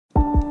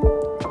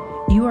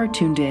are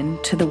tuned in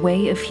to the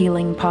Way of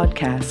Healing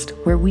podcast,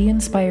 where we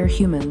inspire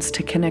humans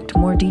to connect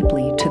more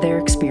deeply to their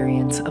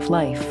experience of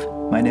life.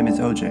 My name is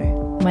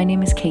OJ. My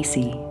name is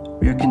Casey.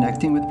 We are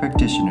connecting with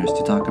practitioners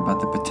to talk about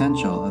the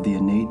potential of the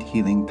innate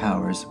healing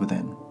powers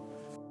within.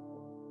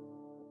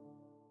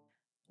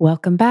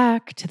 Welcome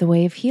back to the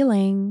Way of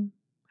Healing.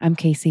 I'm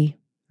Casey.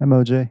 I'm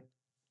OJ.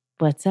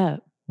 What's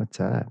up?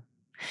 What's up?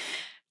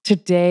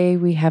 Today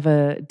we have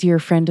a dear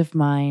friend of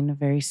mine, a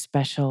very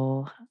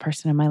special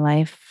person in my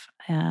life,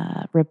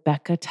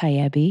 Rebekah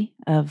Tayebi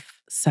of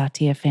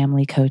Satya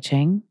Family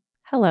Coaching.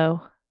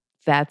 Hello.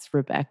 That's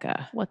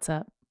Rebekah. What's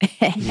up?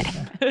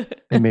 Yeah.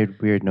 They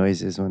made weird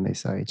noises when they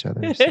saw each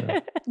other. So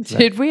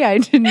Did we? I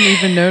didn't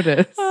even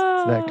notice. it's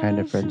that kind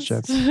of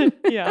friendship.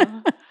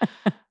 Yeah.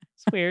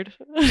 It's weird.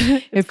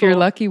 If you're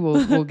lucky,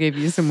 we'll give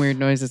you some weird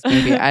noises,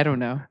 maybe. I don't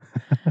know.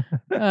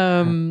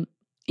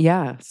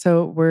 Yeah.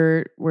 So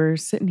we're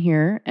sitting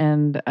here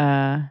and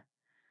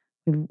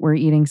we're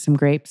eating some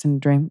grapes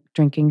and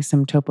drinking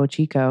some Topo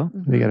Chico.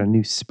 We got a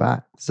new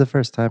spot. It's the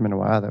first time in a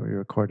while that we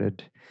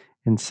recorded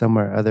in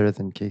somewhere other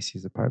than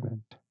Casey's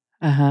apartment.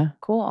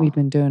 Cool. We've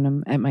been doing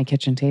them at my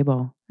kitchen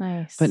table.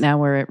 Nice. But now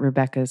we're at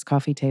Rebekah's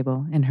coffee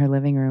table in her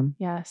living room.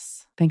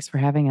 Yes. Thanks for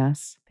having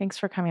us. Thanks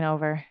for coming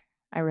over.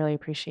 I really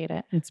appreciate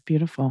it. It's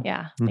beautiful.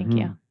 Yeah. Thank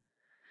you.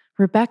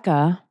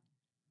 Rebekah,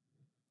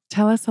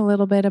 tell us a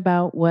little bit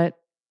about what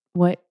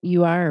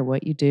you are,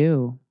 what you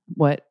do,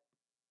 what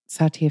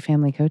Satya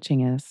Family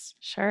Coaching is.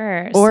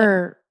 Sure.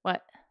 Or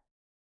what?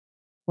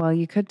 Well,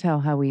 you could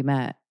tell how we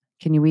met.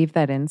 Can you weave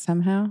that in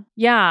somehow?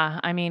 Yeah.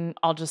 I mean,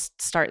 I'll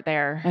just start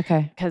there.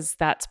 Okay. Because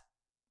that's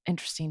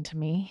interesting to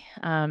me.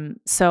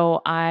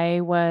 So I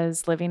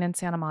was living in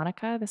Santa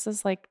Monica. This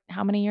is like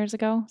how many years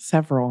ago?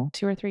 Several.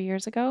 2 or 3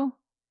 years ago?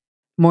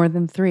 More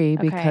than 3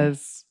 Okay.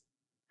 because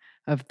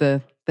of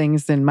the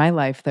things in my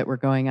life that were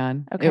going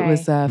on. Okay. It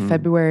was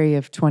February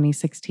of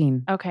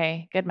 2016.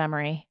 Okay, good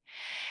memory.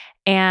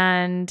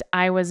 And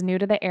I was new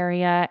to the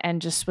area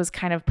and just was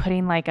kind of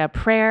putting like a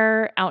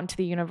prayer out into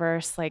the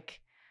universe, like,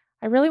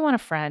 I really want a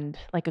friend,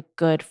 like a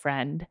good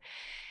friend.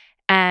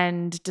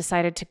 And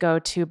decided to go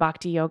to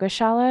Bhakti Yoga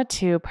Shala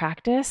to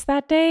practice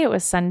that day. It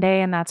was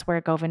Sunday, and that's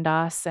where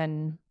Govindas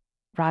and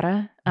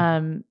Radha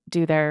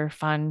do their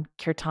fun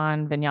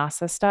kirtan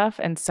vinyasa stuff.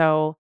 And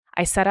so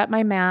I set up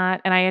my mat,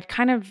 and I had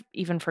kind of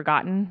even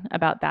forgotten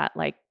about that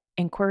like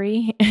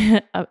inquiry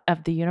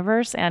of the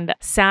universe, and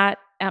sat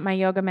at my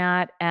yoga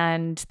mat,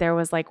 and there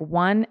was like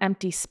one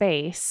empty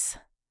space,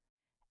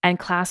 and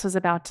class was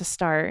about to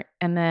start.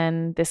 And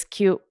then this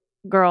cute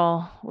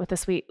girl with a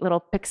sweet little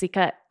pixie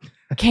cut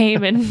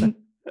came and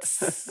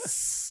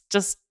just,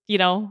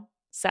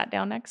 sat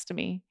down next to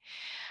me.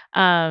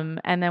 And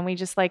then we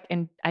just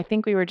and I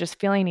think we were just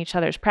feeling each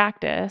other's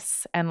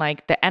practice and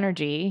like the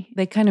energy.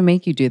 They kind of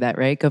make you do that,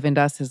 right?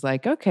 Govindas is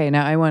like, okay,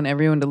 now I want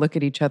everyone to look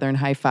at each other and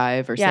high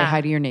five or say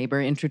hi to your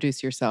neighbor,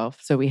 introduce yourself.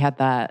 So we had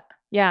that.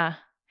 Yeah.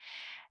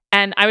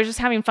 And I was just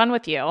having fun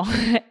with you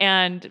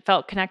and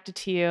felt connected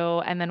to you.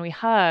 And then we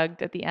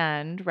hugged at the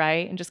end,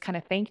 right? And just kind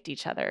of thanked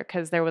each other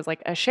because there was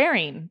like a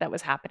sharing that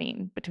was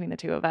happening between the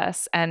two of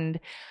us. And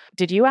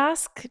did you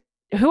ask?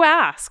 Who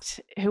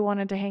asked? Who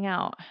wanted to hang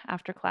out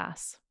after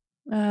class?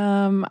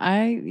 I'm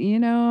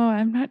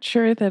not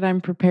sure that I'm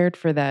prepared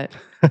for that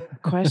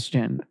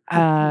question.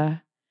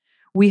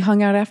 We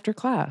hung out after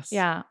class.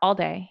 Yeah, all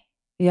day.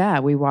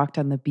 Yeah, we walked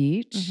on the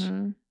beach.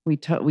 Mm-hmm. We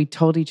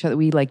told each other,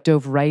 we like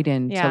dove right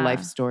into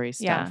life story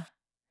stuff. Yeah.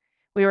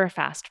 We were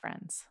fast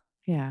friends.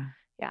 Yeah.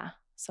 Yeah.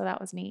 So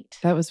that was neat.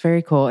 That was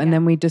very cool. And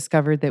then we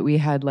discovered that we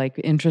had like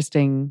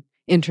interesting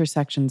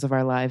intersections of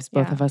our lives.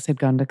 Both of us had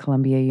gone to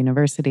Columbia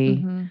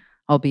University,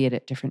 albeit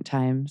at different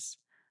times.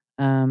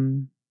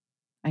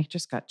 I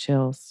just got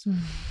chills.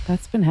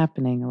 That's been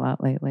happening a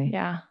lot lately.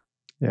 Yeah.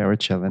 Yeah, we're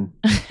chilling.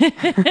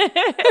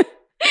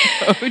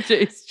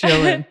 OJ's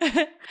chilling.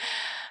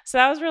 So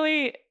that was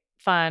really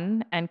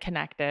fun and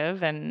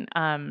connective. And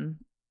I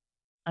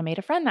made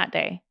a friend that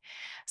day.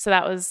 So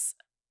that was,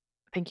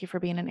 thank you for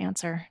being an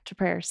answer to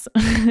prayers.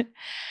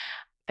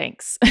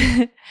 Thanks.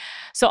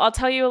 So I'll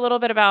tell you a little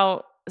bit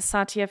about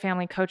Satya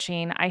Family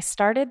Coaching. I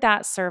started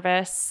that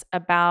service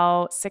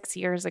about 6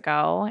 years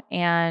ago,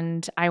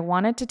 and I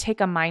wanted to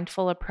take a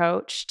mindful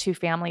approach to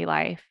family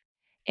life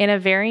in a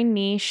very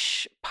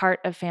niche part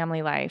of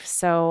family life.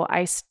 So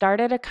I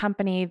started a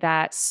company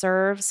that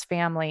serves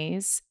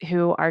families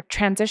who are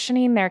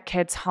transitioning their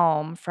kids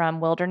home from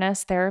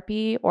wilderness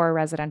therapy or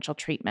residential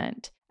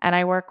treatment. And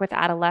I work with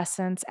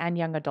adolescents and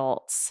young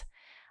adults.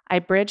 I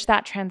bridge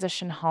that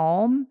transition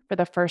home for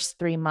the first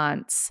 3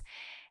 months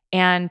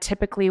and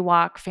typically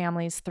walk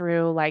families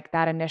through like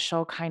that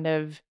initial kind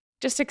of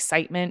just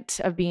excitement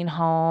of being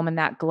home and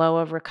that glow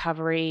of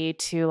recovery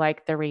to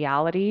like the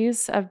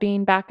realities of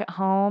being back at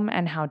home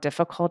and how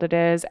difficult it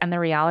is, and the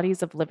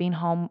realities of living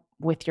home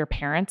with your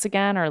parents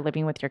again or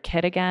living with your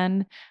kid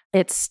again.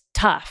 It's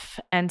tough.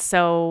 And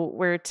so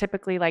we're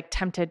typically like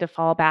tempted to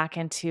fall back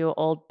into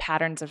old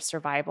patterns of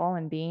survival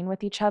and being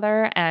with each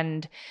other.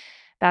 And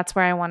that's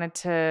where I wanted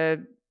to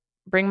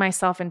bring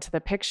myself into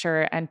the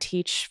picture and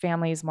teach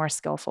families more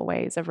skillful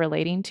ways of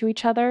relating to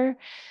each other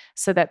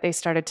so that they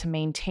started to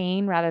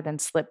maintain rather than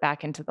slip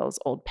back into those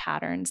old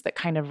patterns that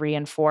kind of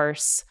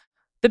reinforce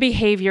the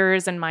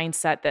behaviors and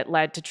mindset that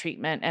led to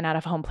treatment and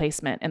out-of-home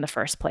placement in the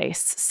first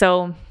place.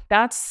 So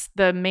that's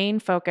the main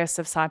focus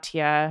of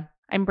Satya.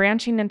 I'm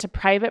branching into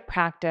private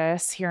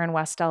practice here in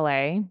West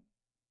LA.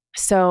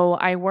 So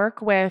I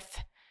work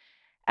with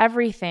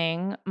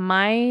everything.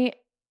 My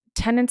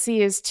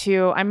tendency is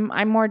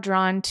I'm more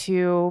drawn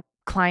to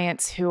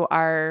clients who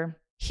are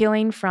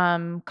healing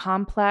from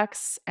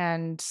complex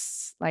and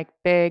like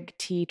big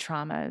T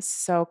traumas.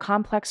 So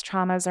complex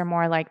traumas are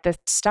more like the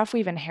stuff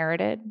we've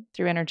inherited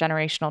through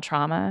intergenerational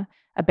trauma,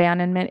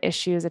 abandonment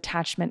issues,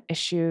 attachment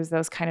issues,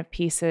 those kind of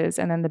pieces.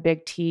 And then the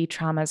big T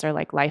traumas are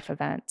like life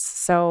events.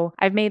 So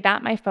I've made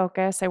that my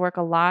focus. I work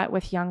a lot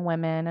with young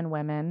women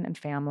and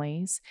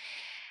families.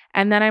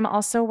 And then I'm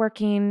also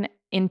working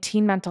in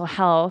teen mental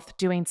health,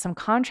 doing some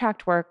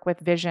contract work with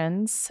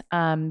Visions.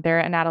 They're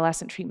an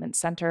adolescent treatment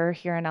center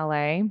here in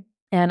LA.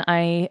 And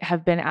I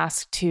have been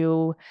asked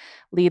to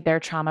lead their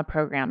trauma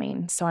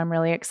programming. So I'm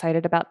really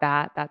excited about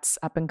that. That's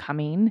up and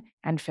coming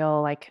and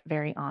feel like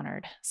very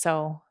honored.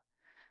 So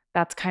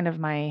that's kind of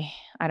my,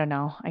 I don't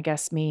know, I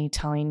guess me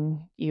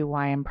telling you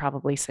why I'm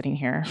probably sitting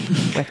here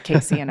with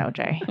Casey and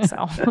OJ.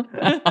 So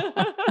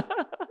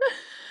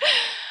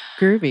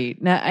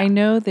groovy. Now, I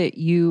know that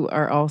you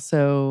are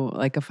also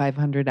like a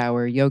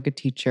 500-hour yoga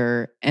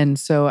teacher. And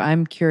so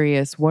I'm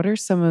curious, what are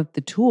some of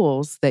the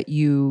tools that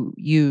you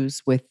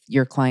use with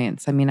your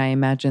clients? I mean, I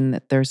imagine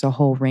that there's a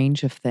whole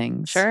range of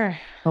things. Sure.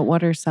 But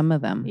what are some of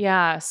them?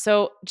 Yeah.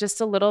 So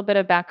just a little bit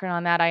of background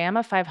on that. I am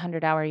a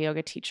 500-hour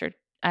yoga teacher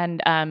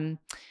and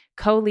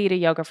co-lead a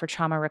yoga for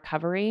trauma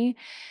recovery.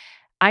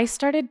 I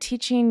started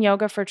teaching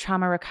yoga for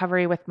trauma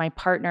recovery with my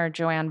partner,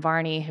 Joanne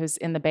Varney, who's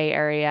in the Bay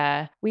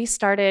Area. We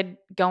started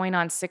going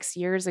on 6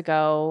 years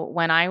ago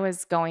when I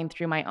was going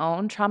through my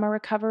own trauma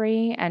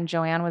recovery and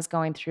Joanne was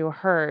going through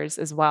hers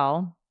as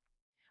well.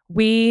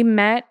 We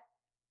met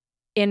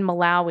in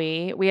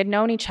Malawi. We had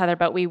known each other,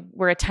 but we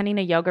were attending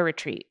a yoga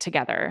retreat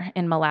together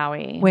in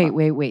Malawi.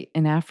 Wait.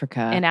 In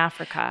Africa? In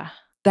Africa.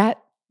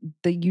 That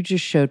you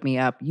just showed me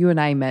up. You and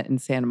I met in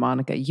Santa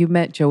Monica. You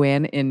met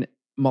Joanne in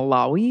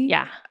Malawi?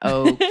 Yeah.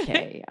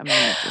 Okay. I'm going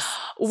to just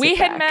we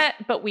had met,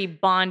 but we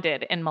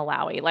bonded in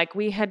Malawi. Like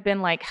we had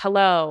been like,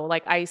 hello,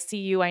 like I see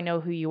you, I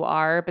know who you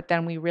are. But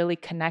then we really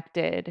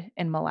connected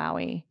in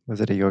Malawi.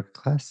 Was it a yoga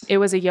class? It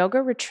was a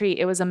yoga retreat.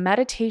 It was a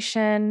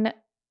meditation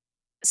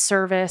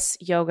service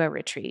yoga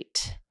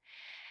retreat.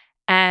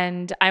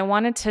 And I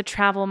wanted to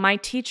travel. My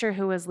teacher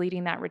who was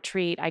leading that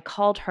retreat, I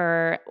called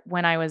her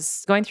when I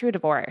was going through a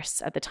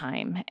divorce at the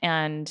time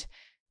and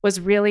was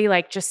really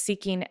like just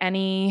seeking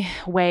any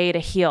way to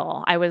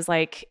heal. I was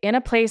like in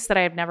a place that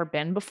I had never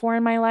been before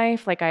in my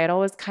life. Like I had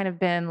always kind of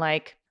been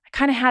like, I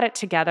kind of had it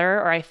together,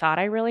 or I thought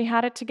I really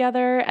had it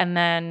together. And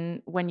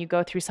then when you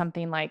go through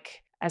something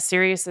like as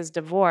serious as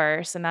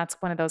divorce, and that's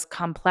one of those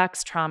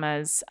complex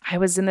traumas, I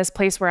was in this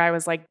place where I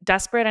was like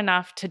desperate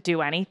enough to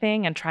do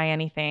anything and try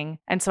anything.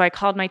 And so I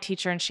called my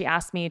teacher and she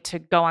asked me to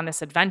go on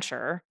this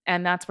adventure.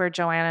 And that's where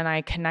Joanne and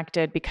I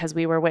connected because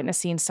we were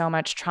witnessing so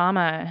much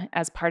trauma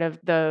as part of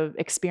the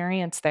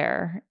experience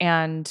there.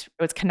 And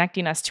it was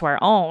connecting us to our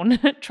own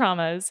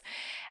traumas.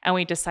 And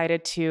we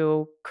decided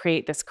to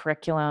create this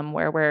curriculum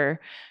where we're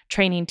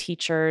training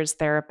teachers,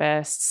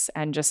 therapists,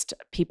 and just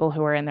people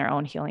who are in their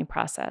own healing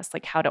process,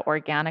 like how to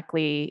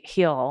organically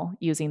heal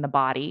using the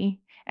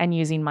body and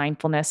using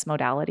mindfulness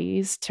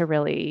modalities to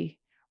really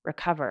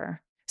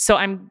recover. So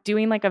I'm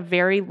doing like a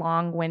very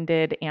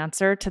long-winded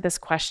answer to this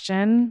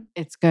question.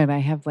 It's good. I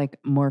have like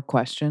more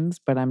questions,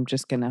 but I'm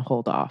just going to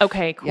hold off.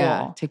 Okay, cool.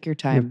 Yeah, take your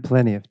time. You have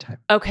plenty of time.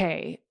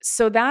 Okay.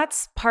 So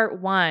that's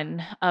part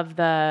one of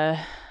the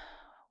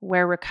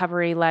where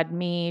recovery led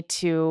me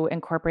to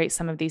incorporate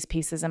some of these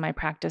pieces in my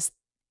practice.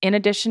 In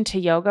addition to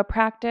yoga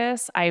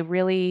practice, I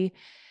really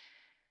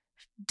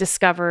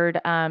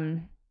discovered,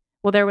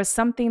 there was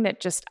something that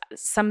just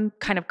some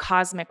kind of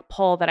cosmic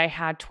pull that I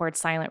had towards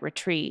silent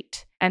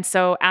retreat. And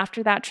so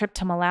after that trip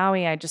to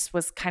Malawi, I just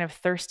was kind of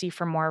thirsty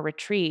for more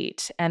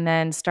retreat and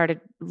then started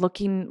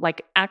looking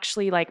like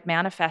actually like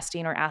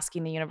manifesting or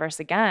asking the universe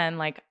again,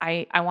 like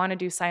I want to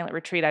do silent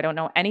retreat. I don't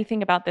know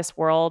anything about this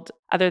world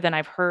other than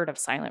I've heard of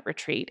silent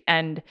retreat.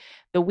 And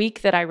the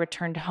week that I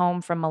returned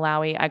home from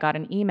Malawi, I got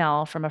an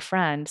email from a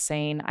friend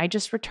saying, I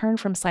just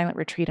returned from silent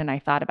retreat and I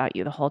thought about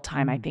you the whole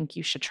time. I think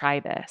you should try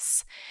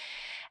this.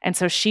 And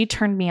so she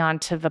turned me on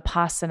to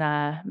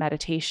Vipassana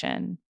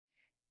meditation.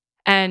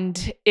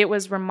 And it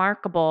was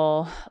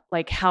remarkable,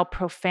 like how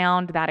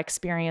profound that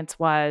experience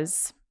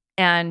was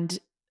and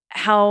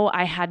how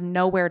I had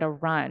nowhere to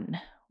run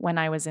when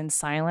I was in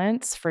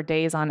silence for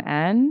days on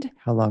end.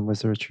 How long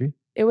was the retreat?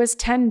 It was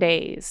 10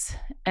 days.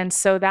 And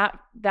so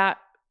that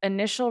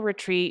initial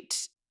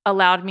retreat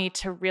allowed me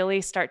to really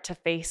start to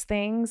face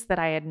things that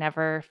I had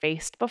never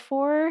faced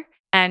before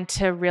and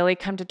to really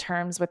come to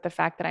terms with the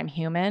fact that I'm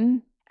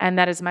human. And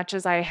that as much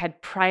as I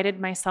had prided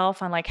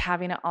myself on like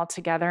having it all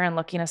together and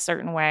looking a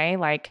certain way,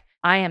 like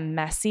I am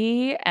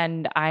messy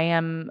and I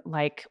am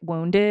like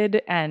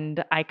wounded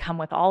and I come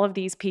with all of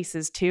these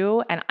pieces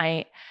too. And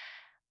I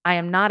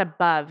am not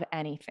above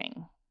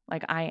anything.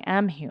 Like I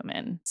am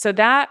human. So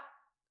that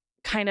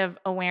kind of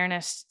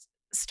awareness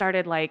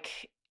started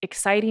like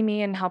exciting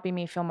me and helping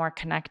me feel more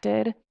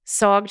connected.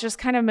 So I'll just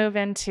kind of move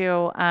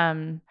into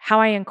how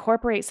I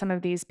incorporate some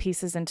of these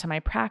pieces into my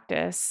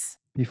practice.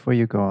 Before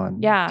you go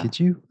on, Yeah. could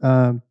you,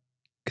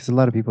 because a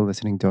lot of people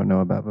listening don't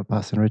know about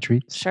Vipassana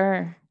retreats.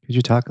 Sure. Could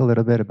you talk a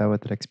little bit about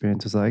what that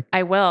experience was like?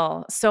 I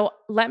will. So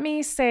let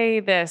me say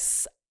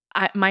this.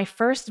 My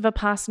first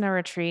Vipassana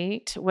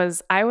retreat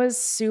I was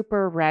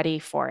super ready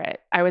for it.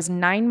 I was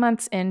 9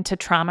 months into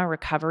trauma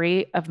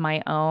recovery of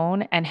my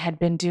own and had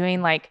been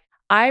doing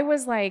I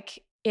was like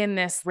in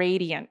this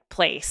radiant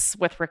place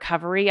with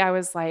recovery.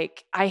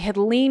 I had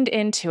leaned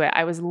into it.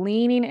 I was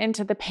leaning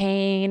into the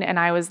pain and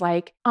I was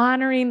like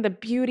honoring the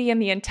beauty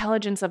and the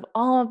intelligence of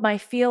all of my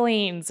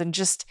feelings and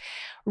just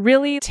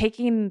really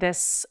taking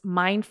this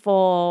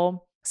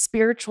mindful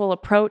spiritual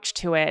approach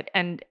to it.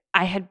 And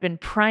I had been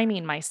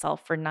priming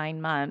myself for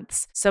 9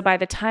 months. So by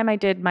the time I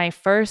did my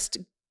first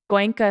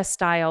Goenka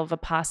style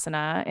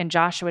Vipassana in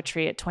Joshua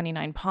Tree at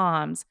 29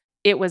 Palms,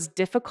 it was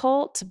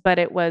difficult, but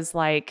it was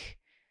like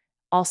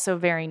also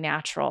very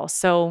natural.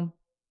 So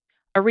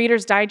a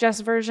Reader's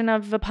Digest version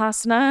of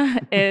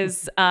Vipassana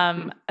is,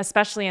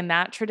 especially in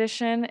that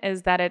tradition,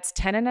 is that it's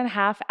 10 and a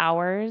half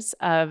hours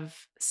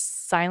of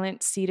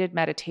silent seated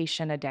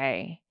meditation a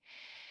day,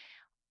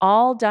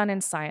 all done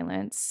in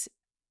silence.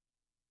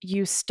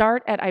 You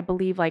start at, I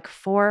believe, like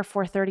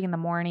 4:30 in the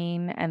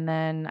morning. And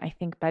then I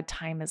think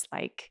bedtime is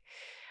like,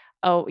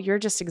 oh, you're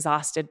just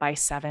exhausted by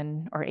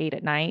 7 or 8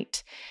 at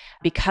night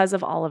because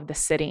of all of the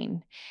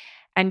sitting.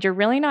 And you're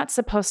really not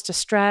supposed to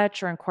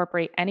stretch or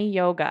incorporate any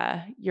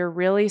yoga. You're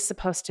really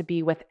supposed to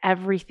be with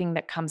everything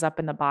that comes up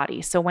in the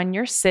body. So when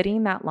you're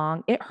sitting that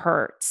long, it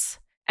hurts.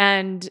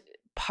 And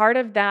part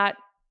of that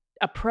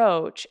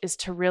approach is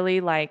to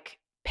really like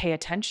pay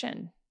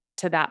attention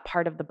to that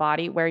part of the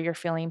body where you're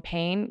feeling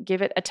pain,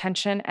 give it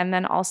attention, and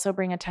then also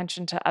bring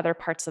attention to other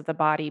parts of the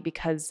body,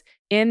 because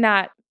in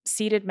that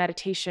seated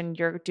meditation,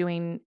 you're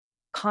doing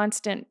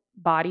constant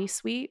body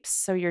sweeps.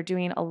 So you're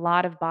doing a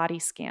lot of body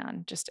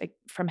scan, just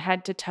from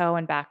head to toe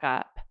and back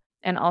up,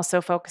 and also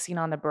focusing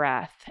on the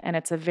breath. And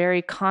it's a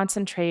very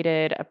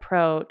concentrated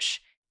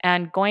approach.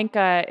 And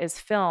Goenka is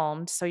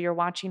filmed, so you're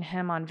watching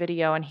him on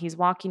video and he's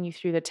walking you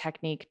through the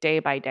technique day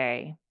by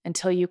day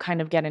until you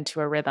kind of get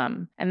into a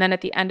rhythm. And then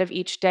at the end of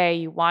each day,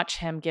 you watch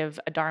him give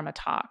a Dharma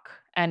talk.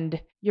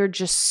 And you're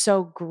just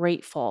so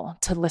grateful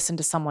to listen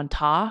to someone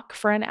talk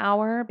for an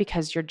hour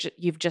because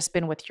you've just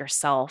been with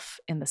yourself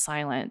in the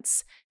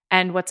silence.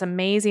 And what's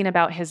amazing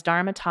about his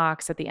Dharma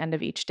talks at the end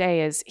of each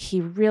day is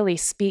he really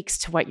speaks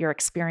to what your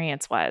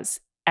experience was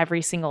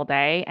every single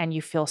day, and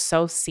you feel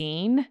so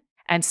seen.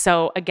 And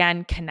so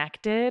again,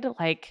 connected,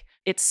 like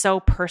it's so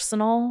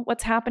personal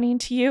what's happening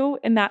to you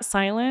in that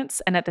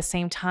silence. And at the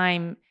same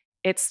time,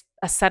 it's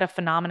a set of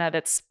phenomena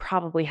that's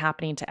probably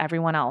happening to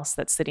everyone else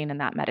that's sitting in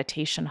that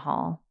meditation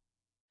hall.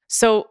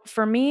 So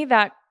for me,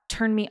 that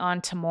turned me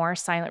on to more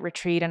silent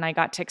retreat, and I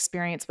got to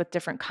experience with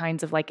different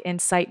kinds of like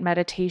insight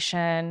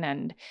meditation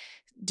and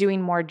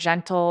doing more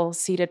gentle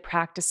seated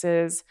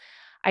practices.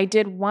 I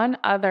did one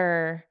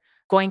other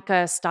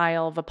Goenka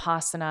style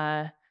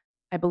Vipassana,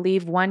 I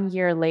believe 1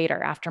 year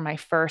later after my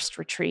first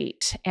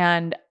retreat.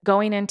 And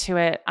going into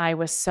it, I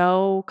was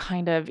so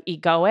kind of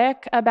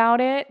egoic about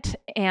it.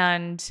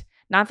 And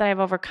not that I've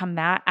overcome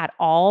that at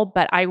all,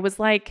 but I was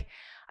like,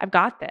 I've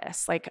got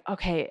this. Like,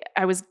 okay,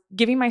 I was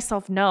giving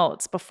myself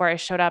notes before I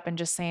showed up and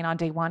just saying on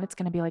day 1, it's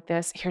going to be like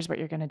this. Here's what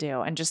you're going to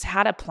do. And just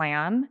had a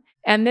plan.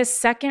 And this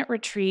second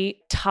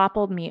retreat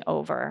toppled me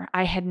over.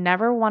 I had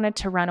never wanted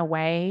to run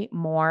away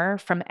more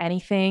from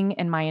anything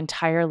in my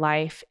entire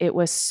life. It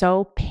was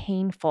so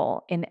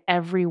painful in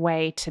every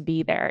way to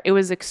be there. It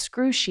was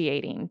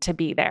excruciating to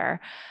be there.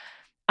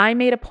 I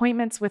made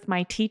appointments with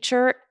my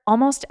teacher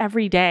almost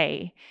every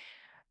day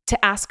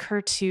to ask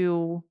her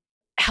to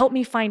help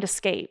me find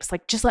escapes.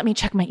 Like, just let me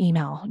check my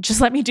email.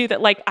 Just let me do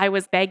that. Like, I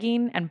was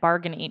begging and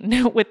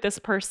bargaining with this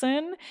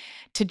person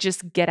to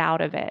just get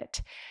out of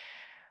it.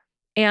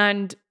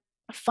 And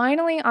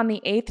finally, on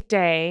the 8th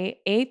day,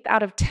 8th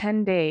out of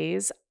 10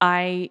 days,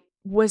 I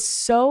was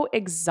so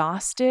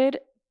exhausted.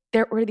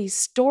 There were these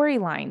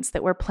storylines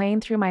that were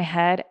playing through my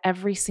head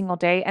every single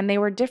day, and they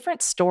were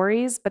different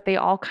stories, but they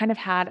all kind of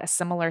had a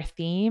similar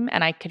theme,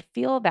 and I could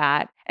feel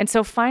that. And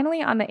so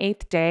finally, on the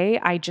 8th day,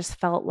 I just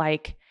felt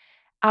like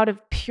out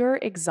of pure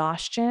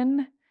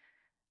exhaustion,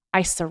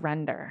 I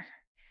surrender.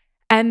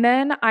 And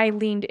then I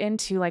leaned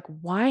into like,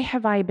 why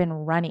have I been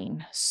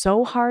running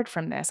so hard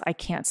from this? I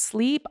can't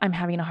sleep. I'm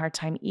having a hard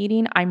time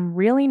eating. I'm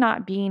really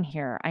not being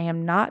here. I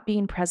am not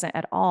being present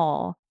at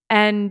all.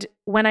 And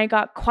when I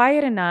got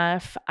quiet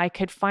enough, I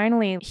could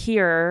finally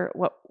hear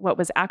what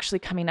was actually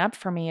coming up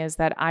for me is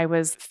that I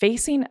was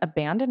facing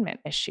abandonment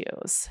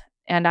issues.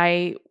 And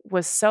I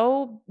was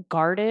so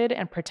guarded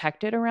and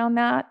protected around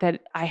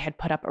that I had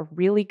put up a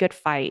really good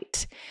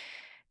fight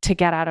to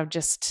get out of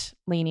just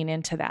leaning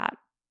into that.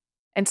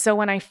 And so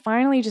when I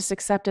finally just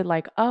accepted,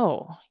 like,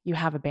 oh, you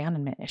have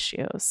abandonment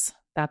issues,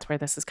 that's where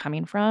this is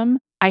coming from,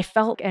 I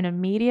felt an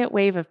immediate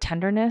wave of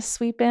tenderness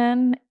sweep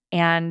in,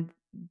 and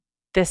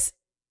this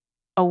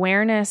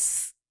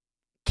awareness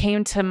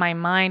came to my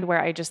mind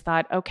where I just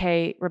thought,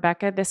 okay,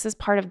 Rebekah, this is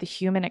part of the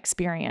human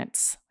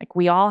experience. Like,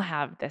 we all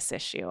have this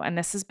issue, and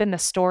this has been the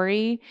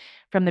story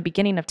from the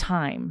beginning of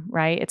time,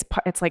 right?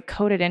 It's like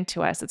coded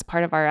into us. It's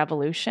part of our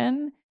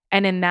evolution.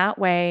 And in that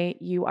way,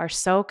 you are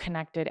so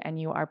connected and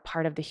you are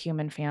part of the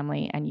human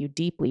family and you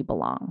deeply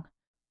belong.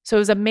 So it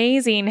was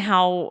amazing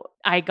how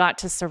I got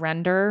to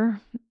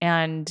surrender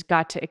and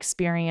got to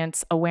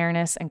experience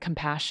awareness and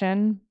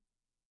compassion.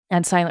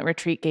 And Silent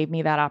Retreat gave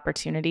me that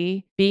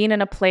opportunity. Being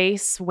in a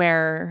place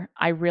where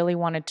I really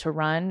wanted to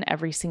run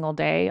every single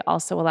day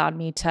also allowed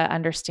me to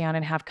understand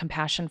and have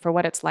compassion for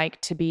what it's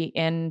like to be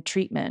in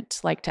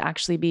treatment, like to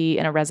actually be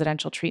in a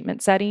residential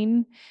treatment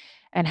setting,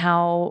 and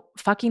how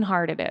fucking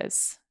hard it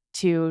is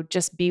to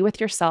just be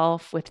with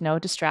yourself with no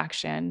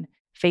distraction,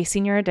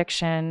 facing your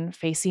addiction,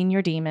 facing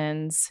your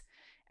demons,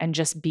 and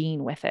just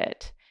being with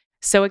it.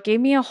 So it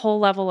gave me a whole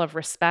level of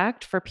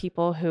respect for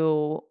people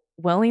who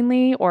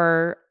willingly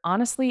or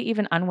honestly,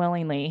 even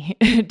unwillingly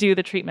do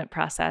the treatment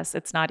process.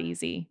 It's not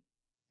easy.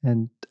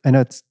 And I know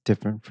it's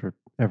different for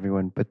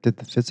everyone, but did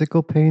the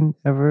physical pain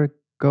ever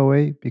go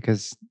away?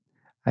 Because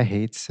I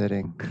hate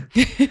sitting.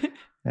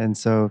 And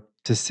so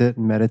to sit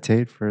and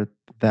meditate for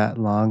that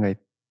long,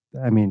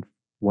 I mean,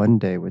 one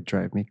day would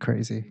drive me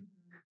crazy.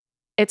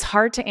 It's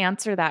hard to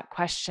answer that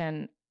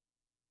question.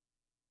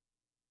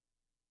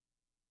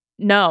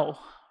 No.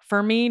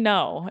 For me,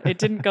 no. It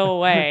didn't go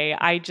away.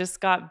 I just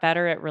got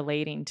better at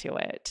relating to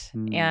it.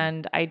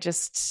 And I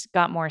just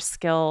got more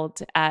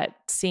skilled at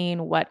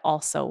seeing what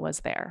also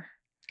was there.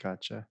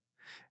 Gotcha.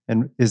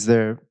 And is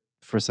there,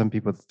 for some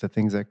people, the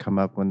things that come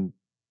up when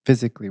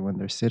physically when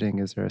they're sitting,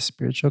 is there a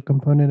spiritual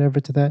component ever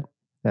to that?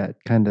 That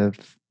kind of,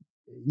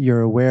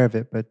 you're aware of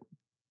it, but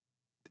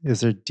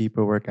is there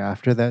deeper work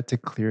after that to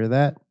clear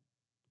that?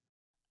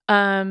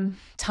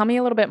 Tell me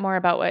a little bit more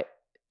about what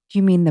Do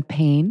you mean the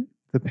pain?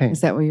 The pain.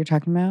 Is that what you're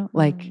talking about?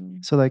 Like,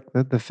 So like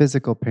the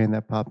physical pain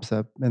that pops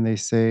up, and they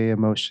say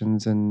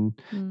emotions and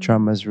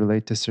traumas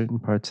relate to certain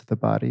parts of the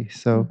body.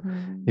 So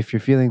if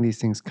you're feeling these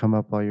things come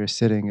up while you're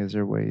sitting, is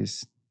there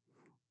ways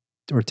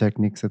or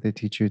techniques that they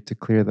teach you to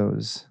clear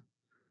those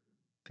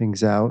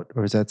things out?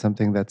 Or is that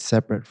something that's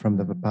separate from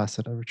the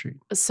Vipassana retreat?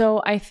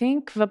 So I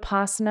think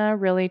Vipassana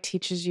really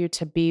teaches you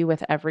to be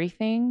with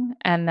everything,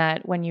 and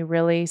that when you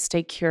really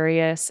stay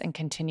curious and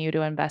continue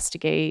to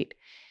investigate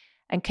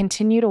and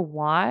continue to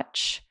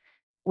watch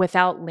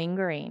without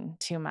lingering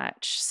too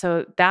much.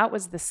 So that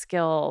was the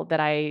skill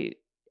that I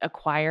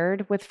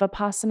acquired with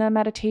Vipassana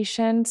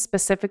meditation,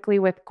 specifically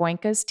with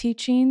Goenka's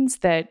teachings,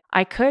 that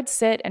I could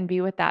sit and be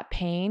with that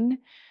pain.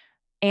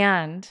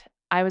 And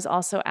I was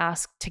also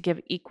asked to give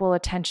equal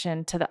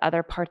attention to the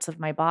other parts of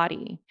my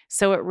body.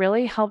 So it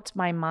really helped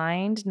my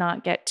mind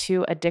not get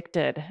too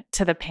addicted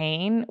to the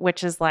pain,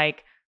 which is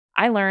like,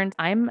 I learned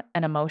I'm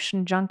an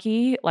emotion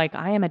junkie. Like,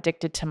 I am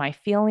addicted to my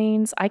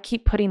feelings. I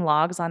keep putting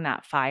logs on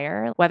that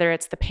fire, whether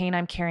it's the pain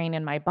I'm carrying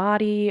in my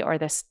body or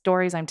the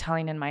stories I'm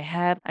telling in my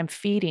head, I'm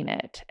feeding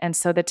it. And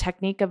so the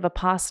technique of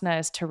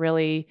Vipassana is to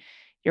really,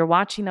 you're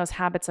watching those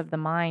habits of the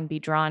mind be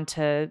drawn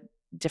to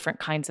different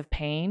kinds of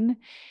pain,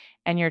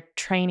 and you're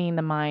training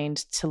the mind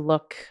to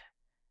look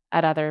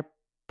at other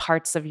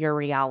parts of your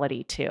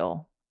reality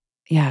too.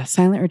 yeah,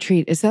 silent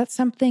retreat. Is that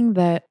something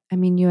that, I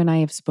mean, you and I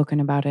have spoken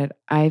about it.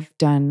 I've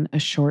done a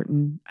short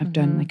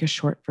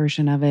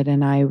version of it.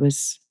 And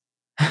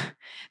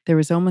there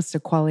was almost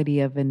a quality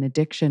of an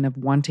addiction of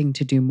wanting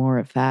to do more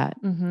of that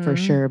for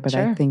sure. But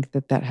I think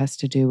that has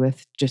to do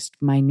with just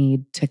my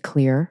need to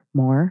clear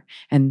more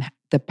and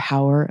the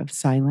power of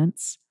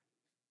silence.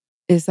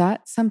 Is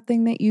that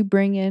something that you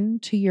bring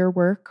into your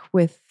work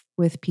with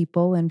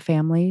people and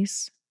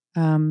families?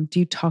 Do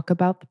you talk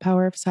about the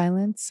power of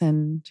silence?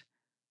 And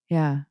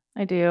yeah,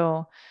 I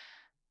do.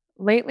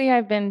 Lately,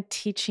 I've been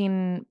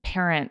teaching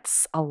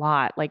parents a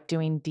lot, like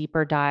doing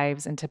deeper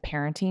dives into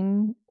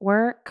parenting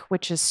work,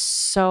 which is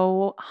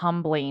so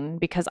humbling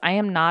because I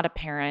am not a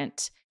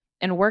parent.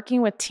 And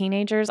working with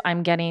teenagers,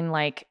 I've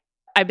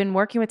been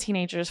working with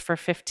teenagers for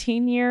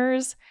 15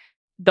 years.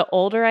 The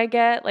older I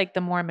get, like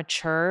the more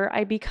mature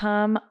I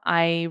become,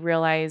 I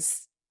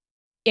realize,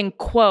 in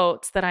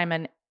quotes, that I'm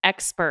an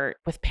expert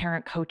with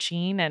parent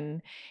coaching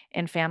and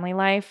in family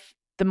life.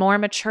 The more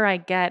mature I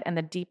get and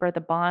the deeper the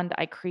bond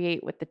I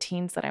create with the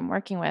teens that I'm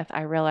working with,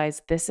 I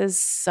realize this is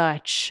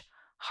such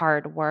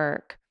hard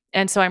work.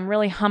 And so I'm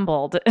really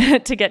humbled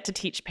to get to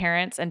teach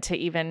parents, and to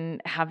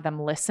even have them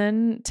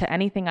listen to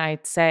anything I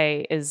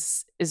say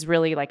is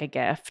really like a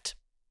gift.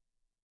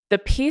 The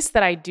piece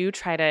that I do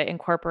try to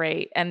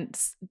incorporate, and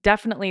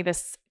definitely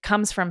this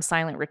comes from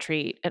Silent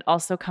Retreat, it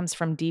also comes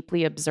from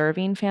deeply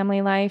observing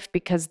family life,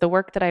 because the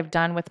work that I've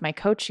done with my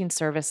coaching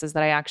service is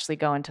that I actually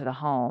go into the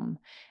home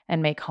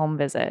and make home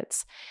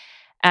visits.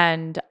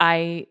 And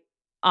I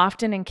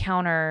often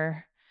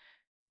encounter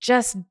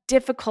just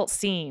difficult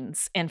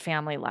scenes in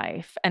family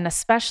life. And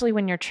especially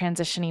when you're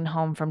transitioning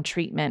home from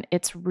treatment,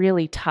 it's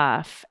really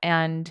tough.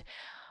 And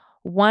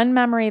one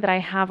memory that I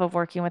have of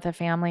working with a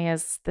family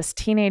is this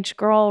teenage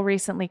girl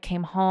recently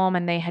came home,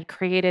 and they had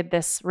created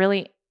this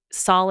really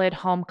solid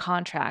home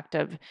contract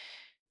of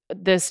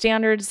the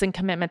standards and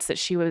commitments that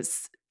she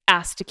was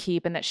asked to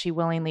keep and that she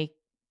willingly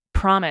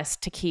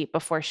promised to keep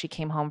before she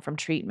came home from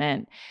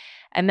treatment.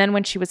 And then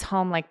when she was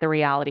home, like, the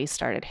reality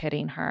started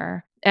hitting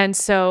her. And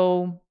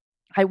so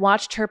I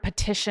watched her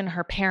petition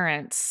her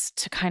parents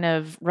to kind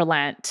of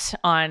relent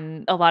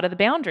on a lot of the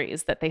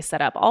boundaries that they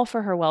set up, all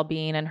for her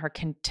well-being and her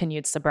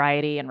continued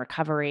sobriety and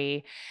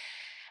recovery.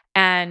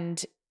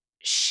 And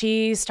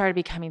she started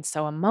becoming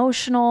so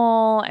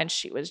emotional, and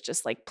she was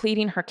just like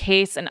pleading her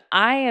case. And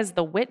I, as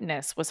the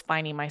witness, was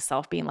finding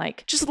myself being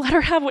like, just let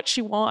her have what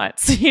she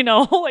wants,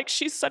 like,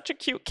 she's such a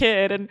cute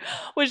kid, and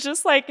was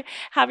just like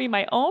having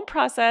my own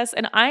process.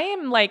 And I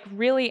am like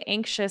really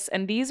anxious.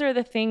 And these are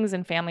the things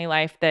in family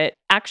life that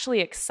actually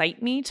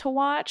excite me to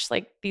watch.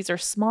 Like, these are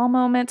small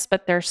moments,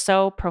 but they're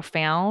so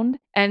profound.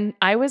 And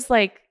I was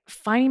like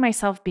finding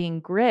myself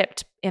being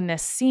gripped in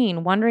this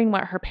scene, wondering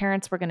what her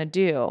parents were going to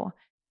do.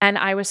 And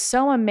I was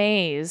so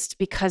amazed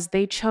because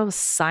they chose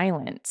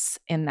silence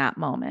in that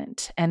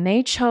moment. And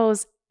they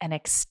chose an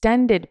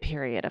extended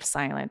period of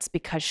silence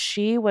because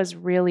she was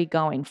really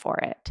going for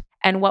it.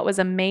 And what was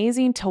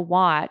amazing to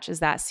watch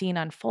as that scene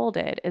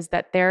unfolded is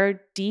that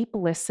their deep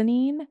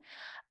listening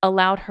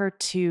allowed her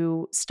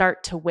to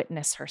start to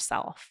witness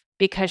herself,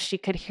 because she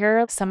could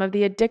hear some of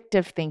the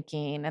addictive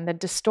thinking and the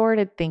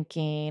distorted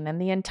thinking and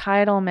the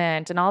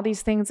entitlement and all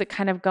these things that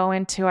kind of go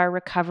into our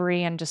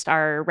recovery and just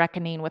our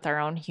reckoning with our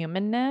own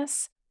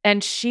humanness.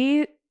 And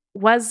she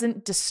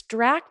wasn't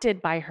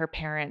distracted by her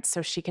parents,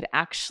 so she could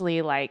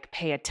actually like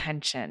pay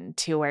attention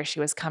to where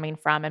she was coming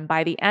from. And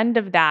by the end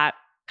of that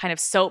kind of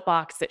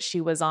soapbox that she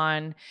was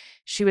on,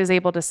 she was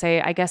able to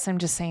say, I guess I'm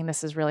just saying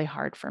this is really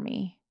hard for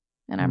me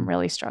and I'm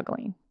really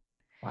struggling.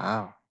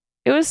 Wow.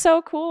 It was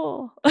so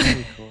cool.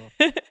 Really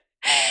cool.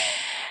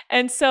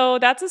 And so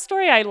that's a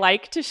story I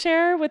like to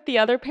share with the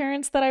other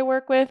parents that I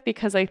work with,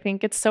 because I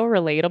think it's so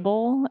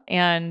relatable,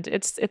 and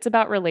it's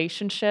about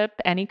relationship,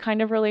 any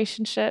kind of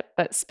relationship,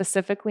 but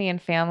specifically in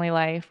family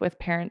life with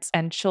parents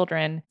and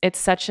children. It's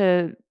such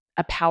a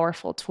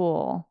powerful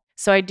tool.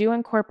 So I do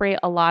incorporate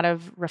a lot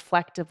of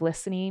reflective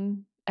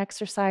listening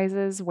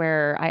exercises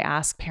where I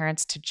ask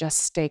parents to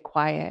just stay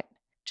quiet,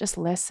 just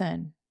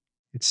listen.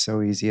 It's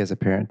so easy as a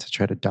parent to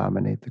try to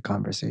dominate the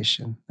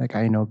conversation. Like,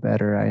 I know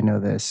better, I know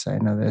this,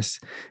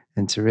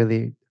 and to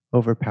really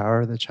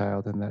overpower the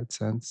child in that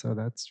sense. So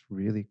that's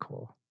really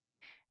cool.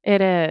 It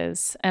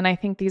is. And I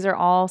think these are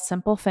all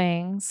simple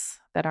things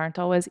that aren't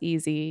always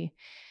easy.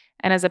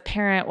 And as a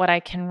parent, what I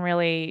can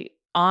really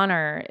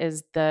honor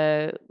is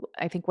I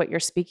think what you're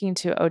speaking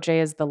to,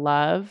 OJ, is the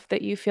love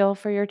that you feel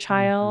for your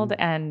child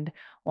and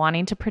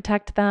wanting to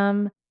protect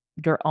them,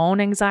 your own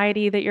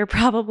anxiety that you're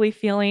probably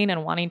feeling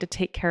and wanting to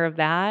take care of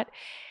that,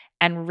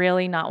 and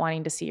really not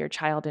wanting to see your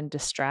child in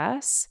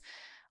distress.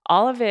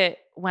 All of it,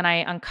 when I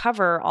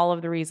uncover all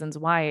of the reasons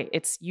why,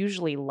 it's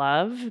usually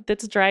love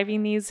that's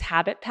driving these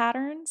habit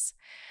patterns.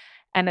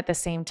 And at the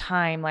same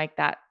time, like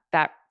that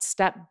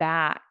step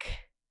back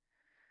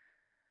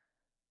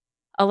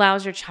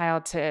allows your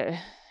child to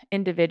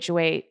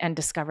individuate and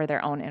discover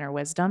their own inner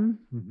wisdom.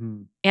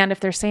 And if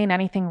they're saying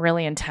anything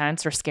really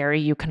intense or scary,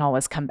 you can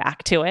always come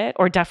back to it,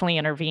 or definitely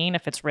intervene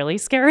if it's really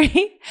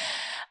scary.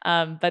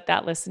 But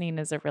that listening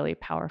is a really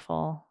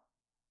powerful,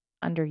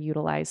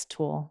 underutilized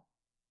tool.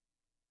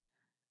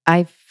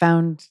 I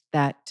found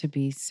that to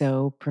be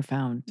so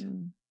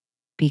profound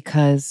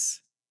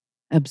because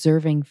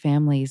observing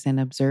families and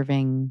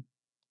observing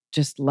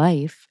just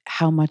life,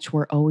 how much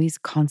we're always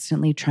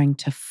constantly trying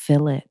to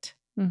fill it,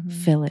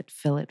 fill it,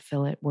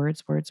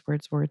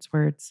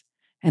 words.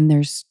 And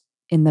there's,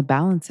 in the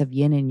balance of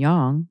yin and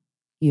yang,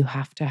 you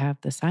have to have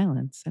the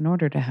silence in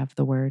order to have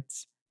the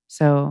words.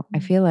 So I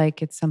feel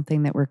like it's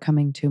something that we're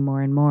coming to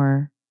more and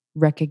more,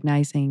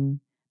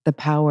 recognizing the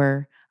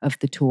power of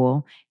the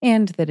tool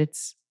and that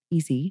it's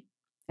easy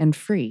and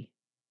free.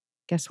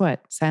 Guess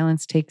what?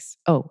 Silence takes,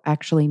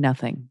 actually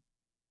nothing.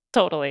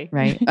 Totally.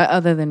 Right.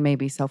 Other than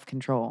maybe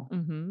self-control,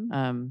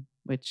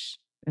 which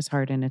is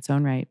hard in its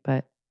own right.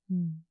 But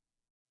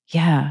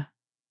yeah.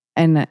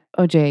 And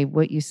OJ,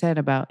 what you said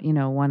about,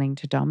 wanting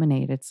to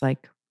dominate, it's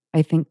like,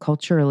 I think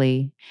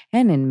culturally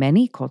and in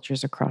many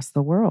cultures across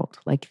the world,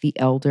 like the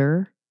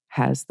elder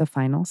has the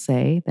final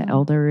say. The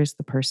elder is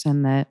the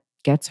person that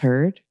gets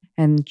heard,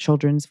 and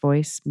children's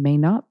voice may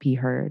not be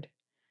heard.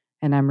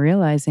 And I'm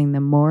realizing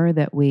the more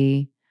that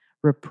we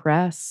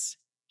repress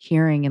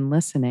hearing and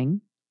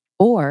listening,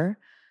 or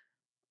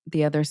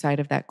the other side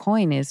of that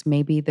coin is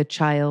maybe the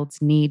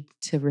child's need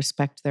to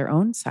respect their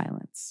own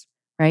silence,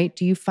 right?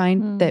 Do you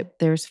find that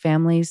there's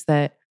families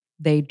that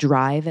they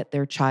drive at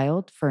their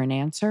child for an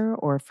answer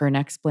or for an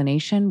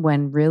explanation,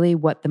 when really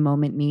what the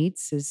moment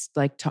needs is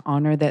like to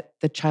honor that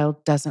the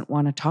child doesn't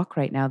want to talk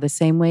right now? The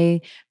same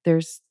way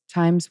there's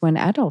times when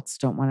adults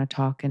don't want to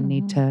talk and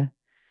need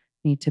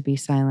to be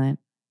silent.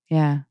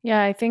 Yeah.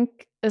 Yeah, I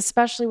think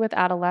especially with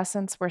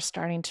adolescents, we're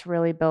starting to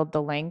really build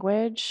the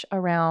language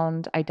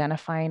around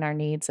identifying our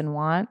needs and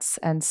wants.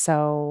 And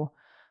so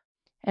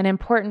an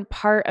important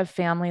part of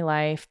family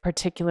life,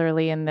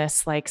 particularly in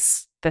this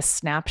this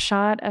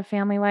snapshot of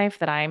family life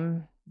that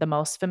I'm the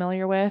most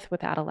familiar with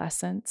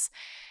adolescents,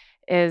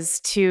 is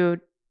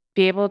to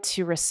be able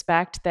to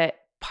respect that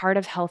part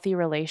of healthy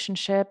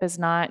relationship is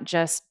not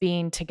just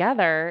being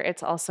together,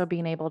 it's also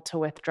being able to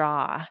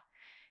withdraw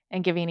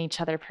and giving each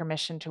other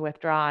permission to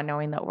withdraw,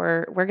 knowing that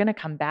we're going to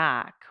come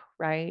back,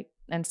 right?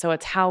 And so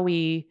it's how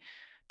we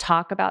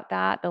talk about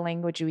that, the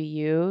language we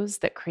use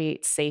that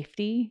creates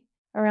safety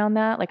around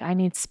that. Like, I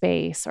need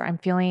space, or I'm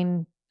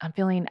feeling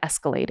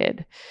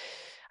escalated.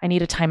 I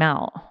need a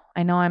timeout.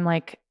 I know I'm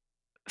like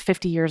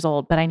 50 years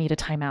old, but I need a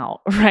timeout,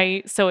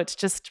 right? So it's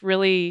just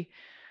really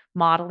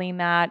modeling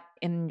that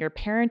in your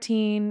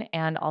parenting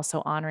and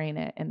also honoring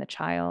it in the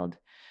child.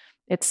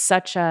 It's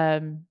such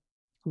a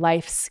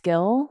life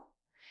skill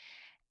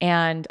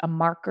and a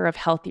marker of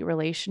healthy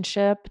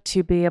relationship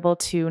to be able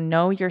to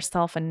know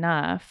yourself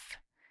enough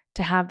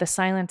to have the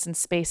silence and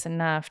space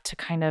enough to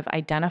kind of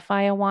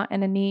identify a want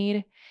and a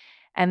need,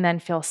 and then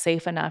feel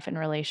safe enough in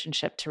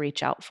relationship to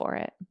reach out for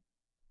it.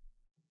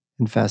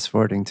 And fast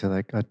forwarding to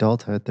like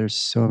adulthood, there's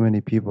so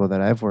many people that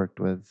I've worked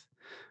with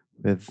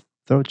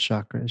throat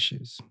chakra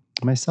issues,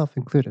 myself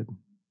included,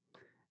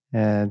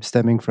 and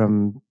stemming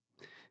from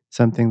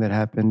something that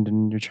happened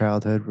in your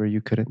childhood where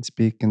you couldn't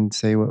speak and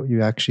say what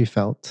you actually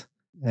felt.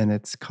 And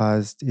it's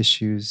caused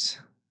issues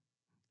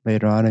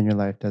later on in your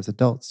life as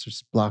adults.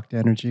 There's blocked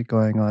energy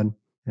going on.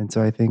 And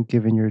so I think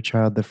giving your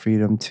child the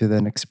freedom to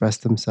then express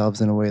themselves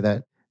in a way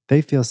that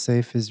they feel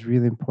safe is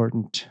really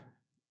important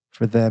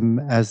for them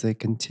as they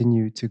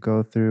continue to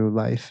go through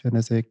life and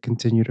as they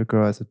continue to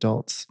grow as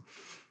adults,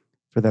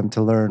 for them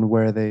to learn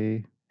where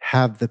they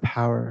have the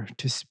power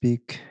to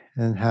speak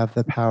and have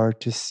the power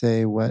to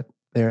say what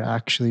they're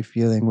actually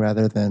feeling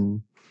rather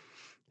than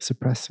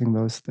suppressing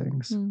those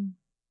things.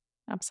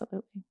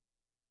 Absolutely.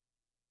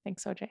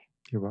 Thanks, OJ.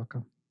 You're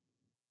welcome.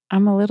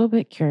 I'm a little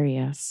bit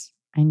curious,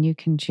 and you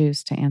can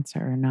choose to answer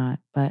or not,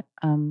 but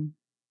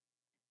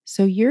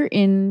so you're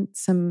in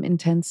some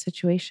intense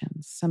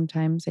situations.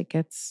 Sometimes it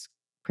gets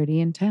pretty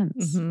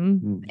intense.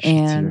 Mm-hmm.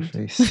 You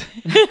should see her face.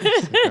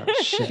 Like, oh,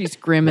 she's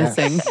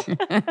grimacing.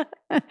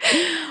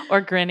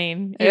 Or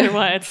grinning. Either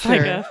one. It's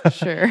sure,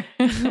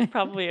 sure.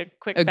 Probably a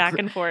quick back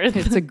and forth.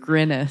 It's a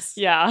grimace.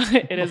 Yeah,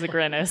 it is a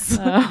grimace.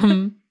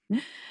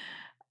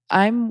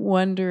 I'm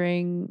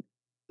wondering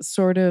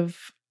sort of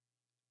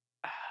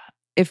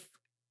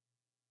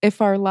if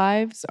our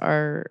lives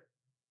are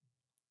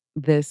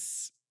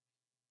this,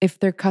 if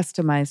they're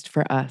customized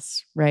for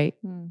us, right?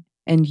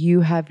 And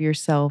you have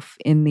yourself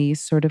in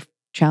these sort of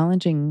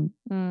challenging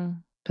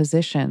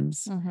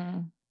positions,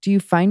 do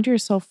you find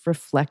yourself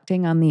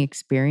reflecting on the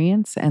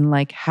experience and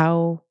like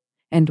how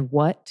and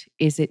what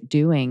is it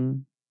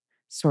doing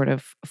sort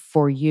of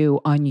for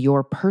you on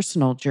your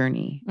personal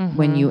journey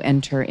when you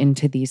enter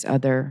into these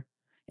other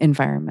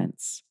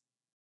environments?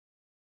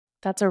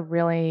 That's a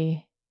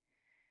really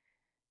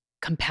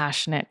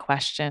compassionate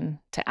question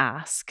to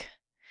ask.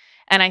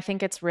 And I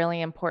think it's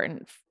really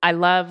important. I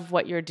love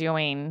what you're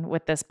doing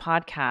with this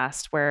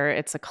podcast, where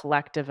it's a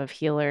collective of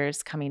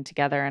healers coming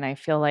together. And I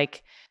feel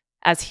like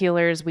as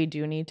healers, we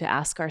do need to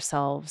ask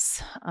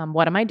ourselves,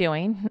 what am I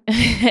doing?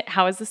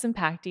 How is this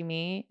impacting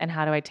me? And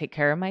how do I take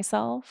care of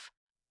myself?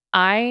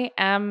 I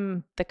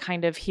am the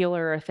kind of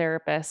healer or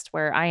therapist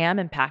where I am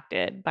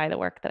impacted by the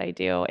work that I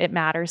do. It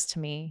matters to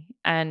me.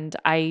 And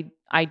I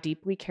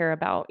deeply care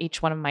about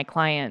each one of my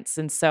clients.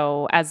 And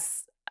so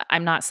as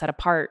I'm not set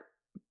apart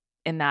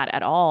in that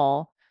at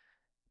all,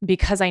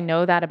 because I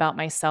know that about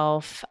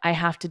myself, I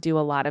have to do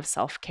a lot of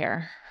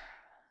self-care.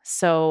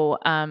 So,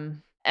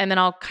 and then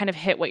I'll kind of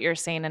hit what you're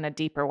saying in a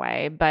deeper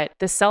way. But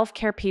the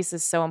self-care piece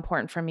is so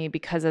important for me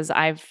because as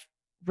I've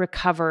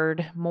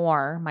recovered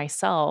more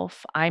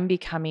myself, I'm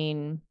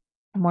becoming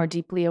more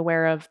deeply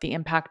aware of the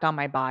impact on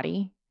my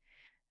body,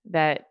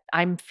 that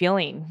I'm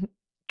feeling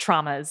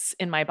traumas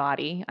in my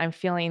body. I'm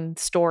feeling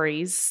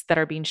stories that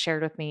are being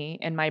shared with me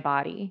in my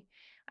body.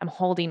 I'm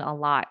holding a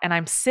lot and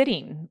I'm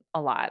sitting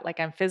a lot. Like,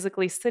 I'm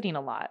physically sitting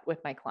a lot with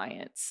my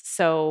clients.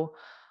 So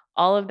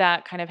all of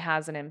that kind of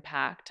has an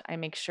impact. I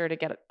make sure to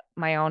get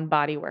my own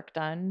body work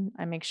done.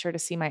 I make sure to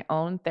see my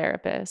own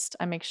therapist.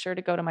 I make sure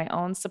to go to my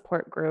own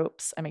support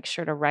groups. I make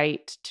sure to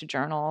write, to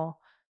journal,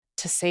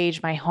 to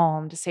sage my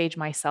home, to sage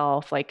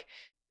myself, like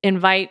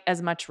invite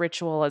as much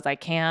ritual as I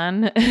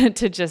can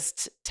to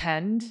just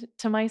tend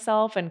to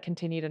myself and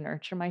continue to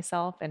nurture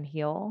myself and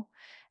heal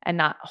and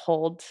not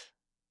hold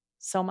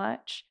so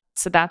much.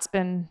 So that's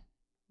been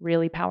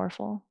really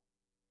powerful.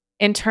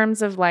 In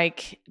terms of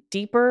like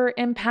deeper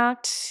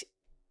impact,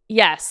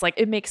 yes, like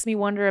it makes me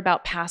wonder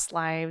about past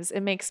lives.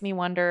 It makes me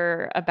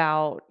wonder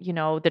about,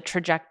 the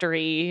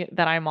trajectory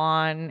that I'm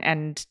on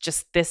and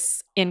just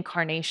this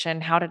incarnation.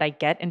 How did I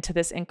get into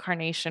this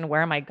incarnation?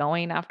 Where am I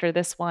going after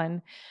this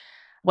one?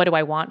 What do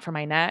I want for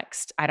my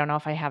next? I don't know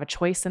if I have a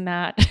choice in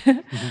that,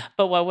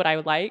 but what would I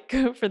like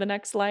for the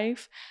next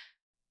life?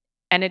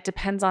 And it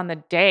depends on the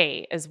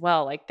day as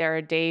well. Like there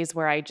are days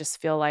where I just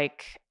feel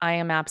like I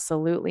am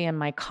absolutely in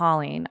my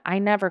calling. I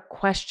never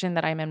question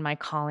that I'm in my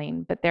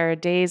calling, but there are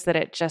days that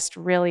it just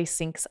really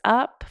syncs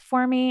up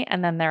for me.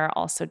 And then there are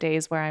also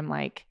days where I'm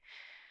like,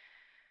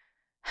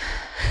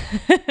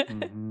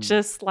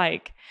 just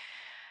like,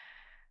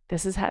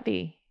 this is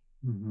heavy.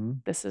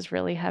 This is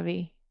really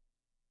heavy.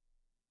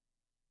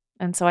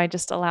 And so I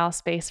just allow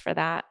space for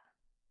that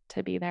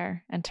to be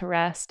there and to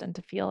rest and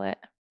to feel it.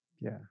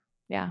 Yeah.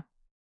 Yeah.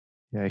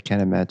 Yeah, I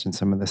can't imagine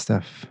some of the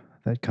stuff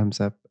that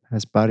comes up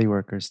as body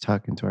workers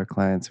talking to our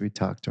clients. We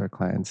talk to our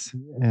clients,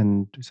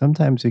 and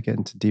sometimes we get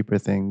into deeper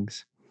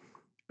things,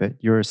 but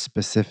you're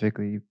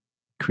specifically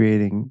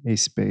creating a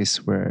space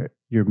where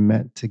you're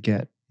meant to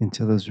get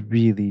into those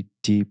really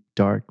deep,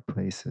 dark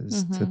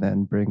places to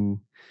then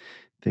bring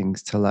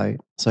things to light.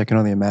 So I can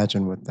only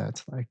imagine what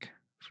that's like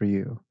for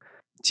you.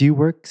 Do you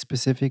work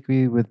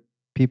specifically with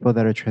people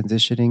that are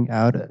transitioning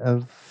out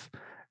of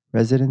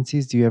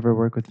residencies? Do you ever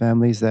work with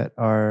families that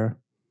are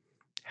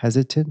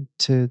hesitant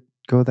to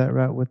go that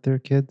route with their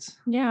kids?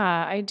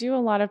 Yeah, I do a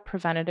lot of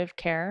preventative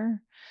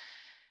care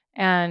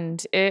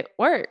and it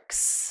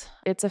works.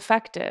 It's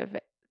effective,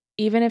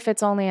 even if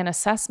it's only an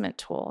assessment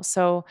tool.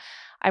 So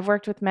I've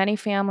worked with many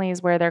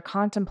families where they're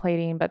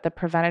contemplating, but the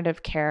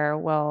preventative care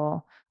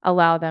will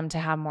allow them to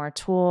have more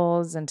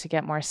tools and to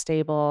get more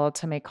stable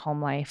to make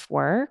home life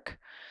work.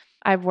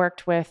 I've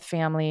worked with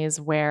families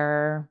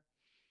where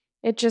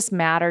it just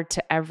mattered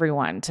to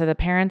everyone, to the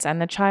parents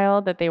and the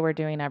child, that they were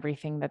doing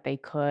everything that they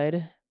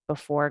could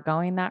before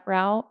going that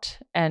route,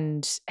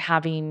 and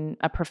having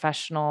a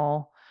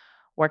professional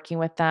working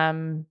with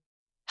them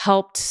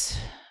helped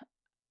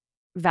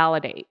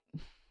validate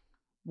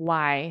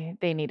why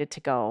they needed to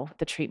go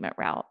the treatment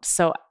route.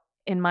 So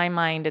in my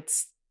mind,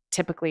 it's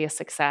typically a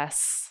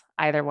success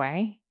either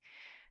way,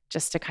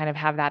 just to kind of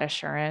have that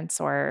assurance,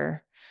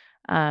 or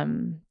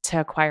to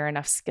acquire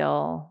enough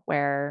skill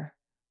where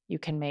you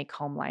can make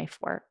home life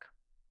work.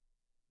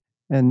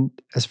 And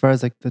as far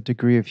as like the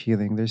degree of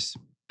healing, there's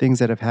things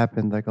that have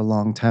happened like a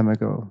long time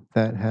ago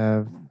that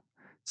have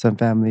some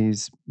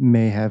families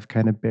may have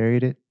kind of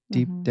buried it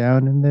deep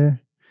down in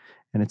there.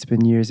 And it's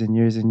been years and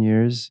years and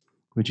years.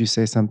 Would you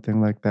say something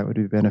like that would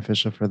be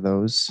beneficial for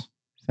those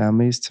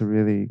families to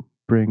really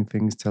bring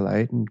things to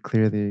light and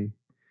clear the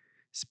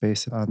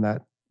space on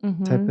that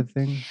type of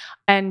thing?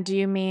 And do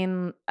you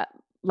mean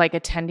like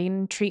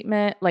attending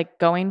treatment, like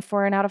going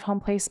for an out of home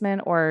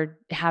placement, or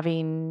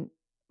having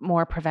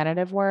more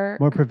preventative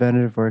work? More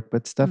preventative work,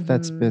 but stuff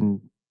that's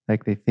been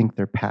like they think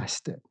they're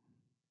past it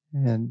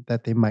and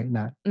that they might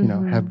not,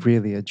 have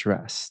really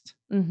addressed.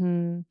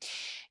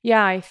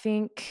 Yeah, I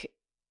think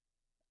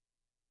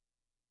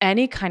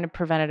any kind of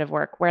preventative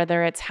work,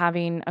 whether it's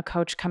having a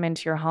coach come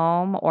into your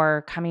home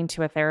or coming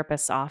to a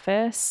therapist's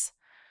office,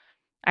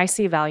 I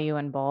see value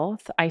in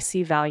both. I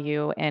see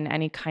value in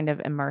any kind of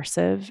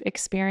immersive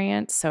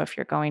experience. So if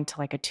you're going to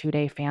like a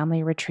 2-day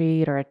family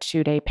retreat or a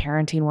 2-day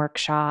parenting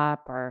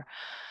workshop or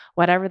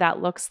whatever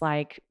that looks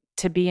like,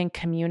 to be in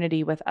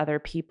community with other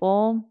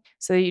people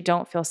so that you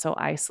don't feel so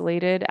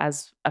isolated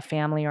as a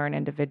family or an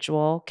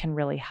individual, can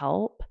really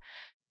help.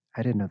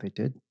 I didn't know they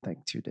did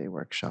like 2-day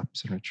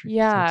workshops and retreats. That's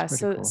Yeah, pretty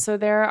so cool. so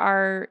there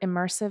are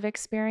immersive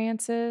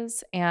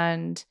experiences,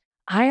 and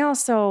I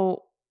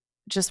also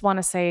just want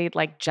to say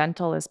like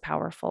gentle is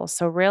powerful.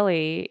 So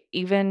really,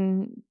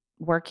 even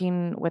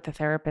working with a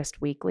therapist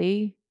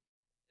weekly,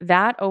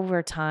 that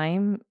over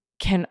time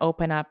can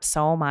open up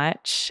so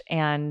much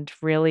and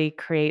really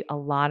create a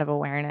lot of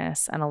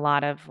awareness and a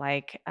lot of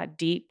like a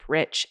deep,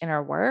 rich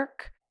inner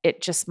work.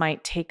 It just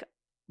might take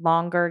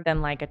longer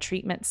than like a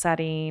treatment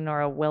setting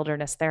or a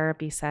wilderness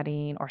therapy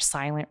setting or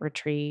silent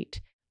retreat.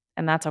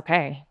 And that's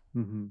okay.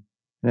 And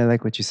I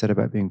like what you said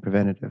about being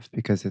preventative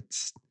because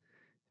it's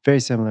very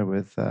similar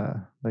with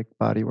like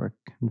body work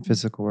and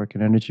physical work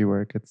and energy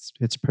work.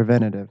 It's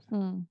preventative.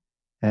 Mm.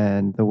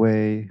 And the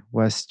way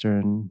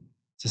Western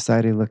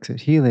society looks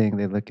at healing,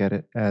 they look at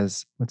it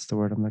as what's the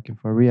word I'm looking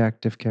for?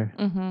 Reactive care,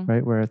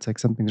 right? Where it's like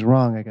something's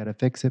wrong, I got to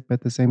fix it.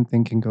 But the same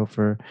thing can go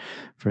for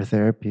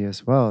therapy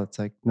as well. It's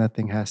like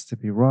nothing has to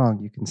be wrong.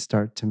 You can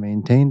start to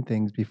maintain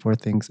things before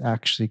things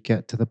actually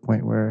get to the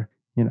point where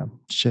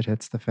shit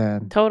hits the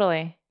fan.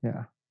 Totally.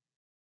 Yeah.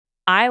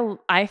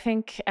 I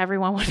think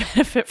everyone would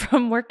benefit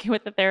from working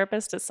with a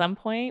therapist at some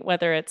point,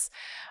 whether it's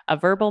a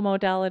verbal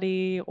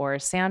modality or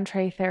sand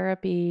tray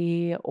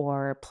therapy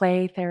or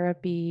play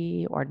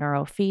therapy or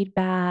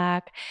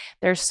neurofeedback.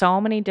 There's so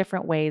many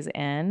different ways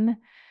in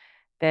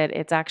that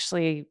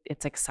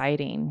it's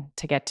exciting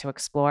to get to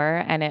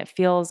explore, and it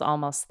feels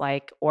almost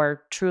like,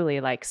 or truly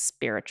like,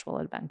 spiritual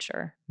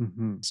adventure.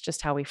 It's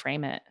just how we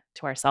frame it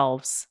to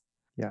ourselves.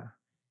 Yeah.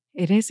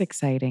 It is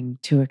exciting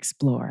to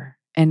explore,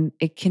 and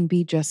it can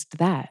be just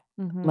that.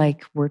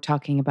 Like we're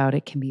talking about,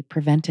 it can be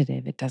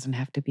preventative. It doesn't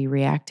have to be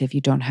reactive.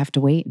 You don't have to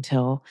wait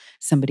until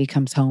somebody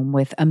comes home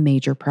with a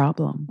major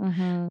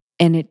problem.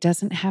 And it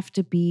doesn't have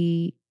to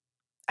be,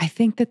 I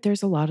think that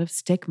there's a lot of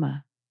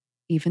stigma,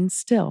 even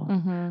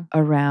still,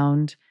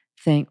 around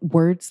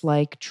words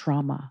like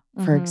trauma,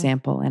 for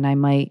example. And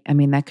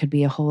that could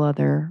be a whole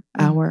other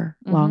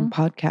hour-long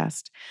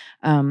podcast.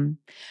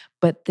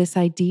 But this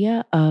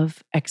idea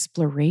of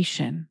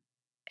exploration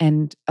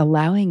and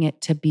allowing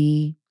it to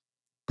be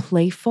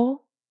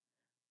playful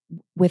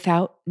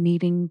without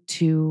needing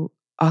to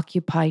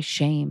occupy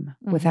shame,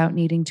 without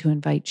needing to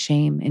invite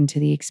shame into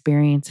the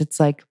experience. It's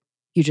like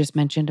you just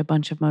mentioned a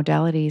bunch of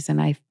modalities,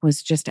 and I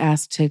was just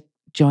asked to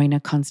join a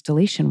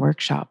constellation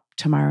workshop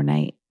tomorrow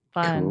night.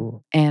 Fun.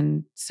 Cool.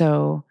 And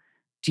so,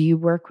 do you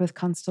work with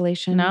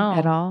constellation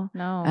at all?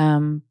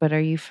 No. But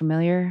are you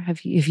familiar?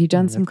 Have you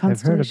done some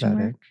constellation I've heard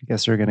about work? it. I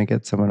guess we're going to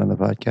get someone on the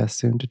podcast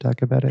soon to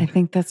talk about it. I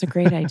think that's a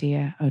great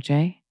idea,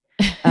 OJ.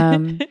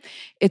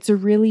 It's a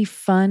really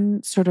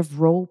fun sort of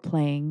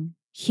role-playing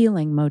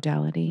healing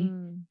modality.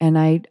 And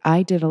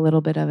I did a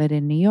little bit of it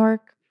in New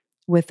York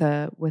with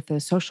a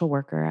social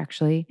worker,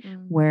 actually,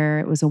 where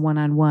it was a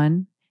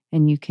one-on-one,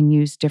 and you can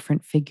use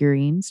different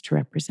figurines to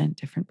represent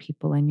different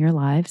people in your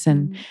lives.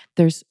 And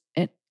there's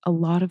a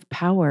lot of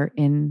power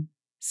in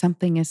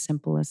something as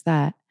simple as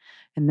that.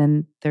 And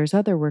then there's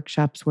other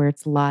workshops where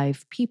it's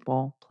live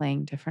people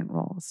playing different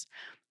roles.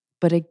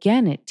 But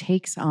again, it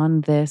takes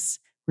on this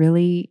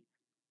really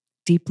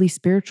deeply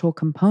spiritual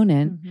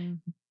component,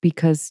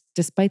 because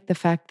despite the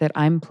fact that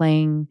I'm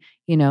playing,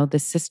 the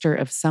sister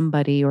of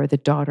somebody or the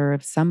daughter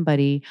of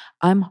somebody,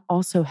 I'm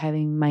also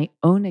having my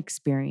own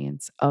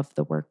experience of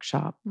the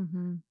workshop.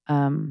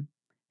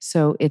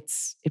 So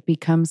it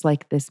becomes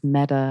like this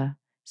meta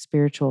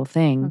spiritual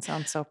thing. That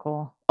sounds so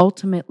cool.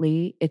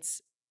 Ultimately,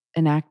 it's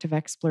an act of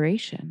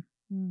exploration,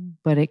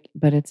 but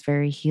it's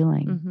very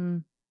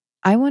healing.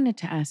 I wanted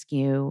to ask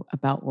you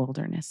about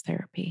wilderness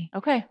therapy.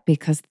 Okay.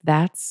 Because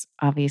that's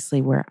obviously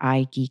where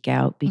I geek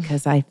out,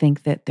 because I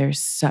think that there's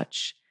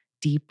such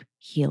deep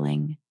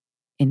healing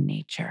in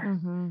nature.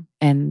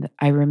 And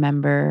I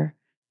remember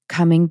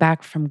coming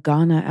back from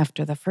Ghana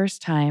after the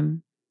first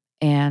time,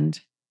 and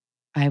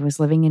I was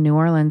living in New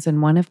Orleans,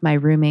 and one of my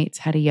roommates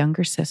had a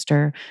younger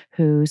sister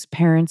whose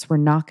parents were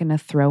not going to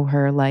throw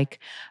her like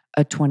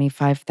a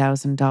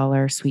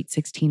 $25,000 Sweet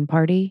 16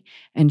 party.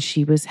 And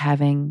she was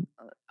having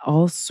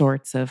all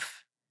sorts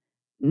of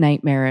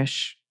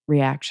nightmarish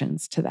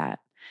reactions to that.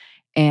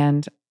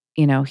 And,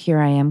 here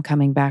I am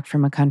coming back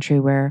from a country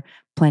where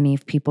plenty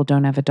of people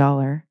don't have a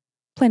dollar.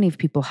 Plenty of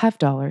people have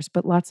dollars,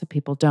 but lots of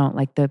people don't.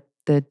 Like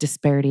the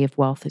disparity of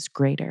wealth is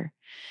greater.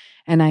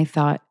 And I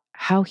thought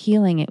how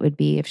healing it would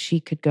be if she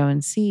could go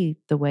and see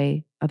the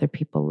way other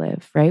people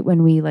live, right?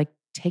 When we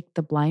take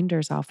the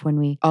blinders off, when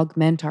we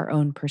augment our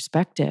own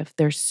perspective,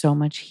 there's so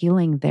much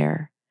healing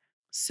there.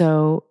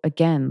 So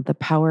again, the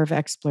power of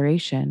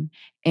exploration,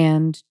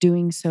 and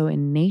doing so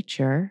in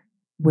nature,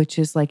 which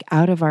is like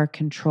out of our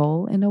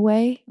control in a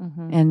way.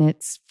 And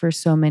it's, for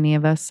so many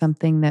of us,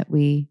 something that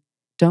we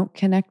don't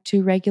connect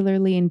to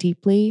regularly and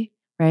deeply,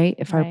 right?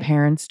 If our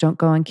parents don't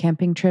go on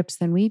camping trips,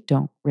 then we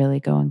don't really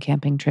go on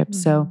camping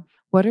trips. So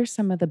what are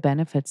some of the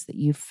benefits that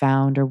you've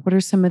found, or what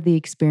are some of the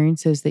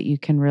experiences that you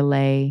can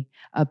relay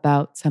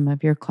about some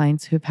of your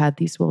clients who've had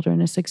these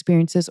wilderness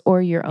experiences, or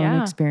your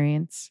own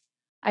experience?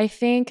 I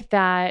think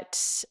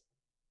that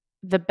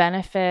the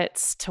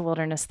benefits to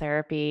wilderness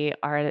therapy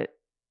are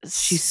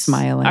she's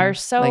smiling, are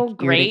so like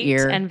great ear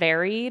to ear. and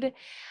varied.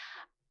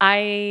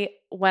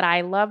 What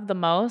I love the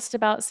most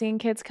about seeing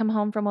kids come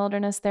home from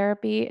wilderness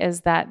therapy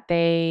is that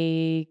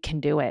they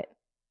can do it,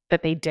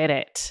 that they did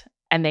it.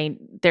 And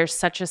there's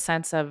such a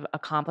sense of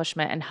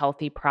accomplishment and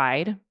healthy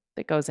pride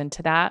that goes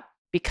into that,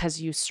 because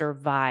you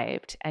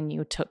survived and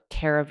you took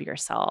care of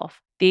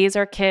yourself. These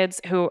are kids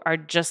who are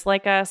just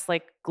like us,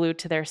 like glued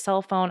to their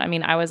cell phone. I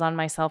mean, I was on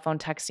my cell phone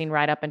texting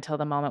right up until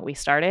the moment we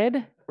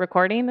started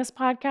recording this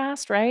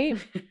podcast, right?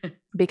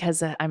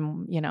 Because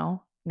I'm,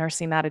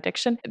 nursing that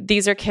addiction.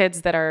 These are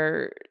kids that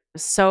are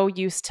so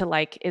used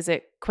to is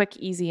it quick,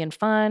 easy, and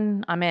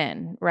fun? I'm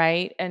in,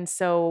 right? And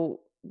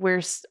so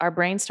our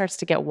brain starts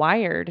to get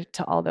wired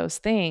to all those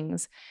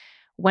things.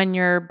 When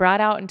you're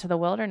brought out into the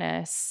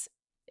wilderness,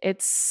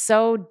 it's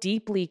so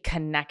deeply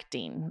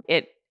connecting.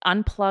 It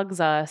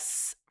unplugs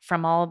us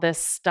from all this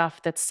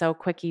stuff that's so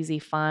quick, easy,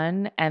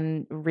 fun,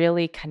 and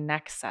really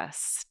connects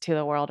us to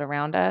the world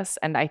around us.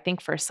 And I think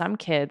for some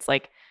kids,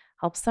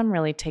 helps them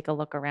really take a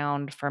look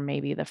around for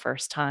maybe the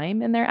first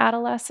time in their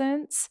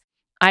adolescence.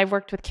 I've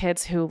worked with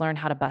kids who learn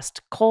how to bust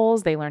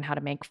coals. They learn how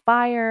to make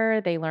fire.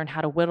 They learn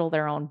how to whittle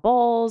their own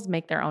bowls,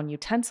 make their own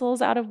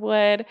utensils out of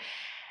wood.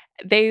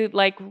 They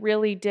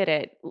really did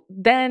it.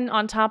 Then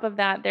on top of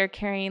that, they're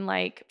carrying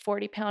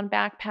 40-pound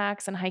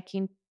backpacks and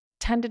hiking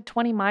 10 to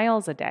 20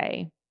 miles a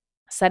day,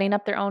 setting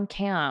up their own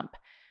camp,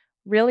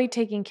 really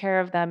taking care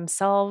of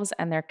themselves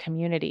and their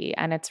community.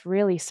 And it's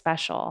really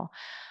special.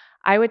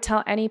 I would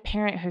tell any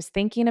parent who's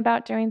thinking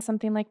about doing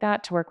something like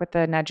that to work with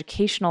an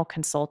educational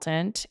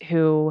consultant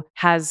who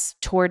has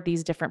toured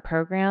these different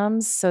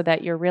programs, so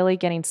that you're really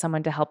getting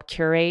someone to help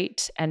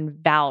curate and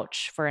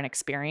vouch for an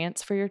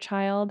experience for your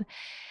child.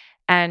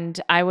 And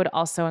I would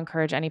also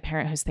encourage any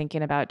parent who's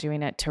thinking about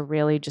doing it to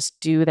really just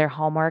do their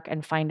homework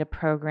and find a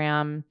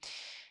program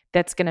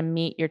that's going to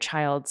meet your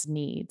child's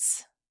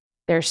needs.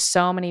 There's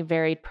so many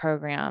varied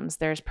programs.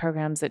 There's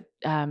programs that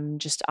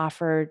just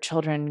offer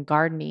children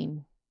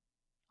gardening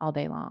all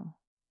day long.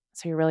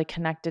 So you're really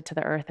connected to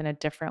the earth in a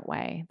different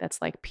way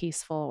that's like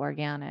peaceful,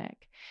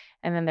 organic.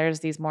 And then there's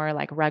these more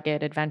like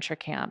rugged adventure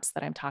camps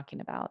that I'm talking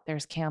about.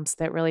 There's camps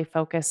that really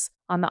focus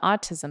on the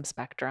autism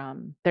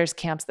spectrum. There's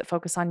camps that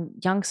focus on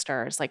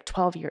youngsters, like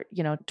 12 to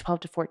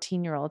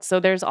 14-year-olds. So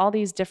there's all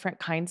these different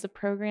kinds of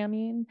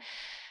programming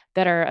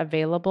that are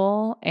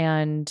available.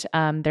 And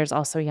there's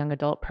also young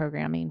adult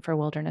programming for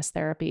wilderness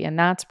therapy. And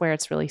that's where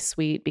it's really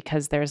sweet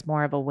because there's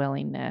more of a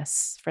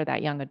willingness for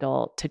that young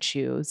adult to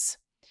choose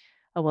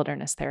a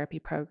wilderness therapy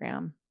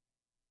program.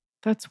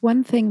 That's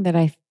one thing that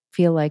I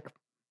feel like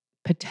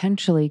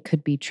potentially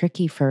could be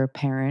tricky for a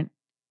parent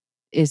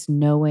is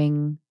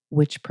knowing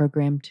which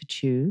program to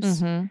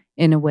choose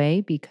in a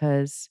way,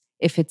 because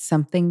if it's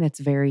something that's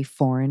very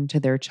foreign to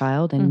their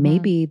child and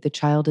maybe the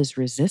child is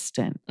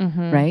resistant,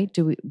 right?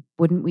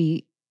 Wouldn't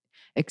we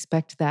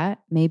expect that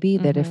maybe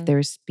that if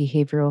there's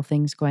behavioral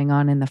things going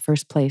on in the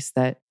first place,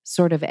 that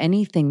sort of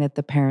anything that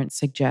the parent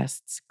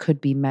suggests could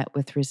be met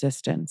with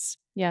resistance?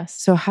 Yes.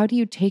 So how do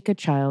you take a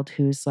child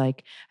who's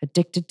like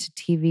addicted to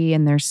TV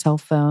and their cell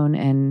phone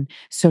and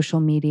social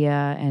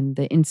media and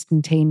the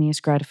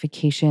instantaneous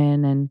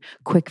gratification and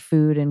quick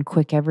food and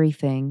quick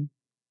everything?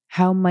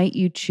 How might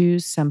you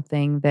choose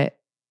something that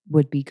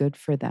would be good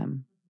for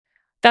them?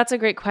 That's a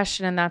great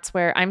question. And that's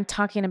where I'm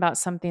talking about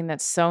something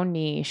that's so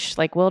niche.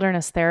 Like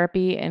wilderness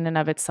therapy in and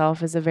of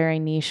itself is a very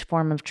niche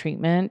form of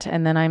treatment.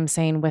 And then I'm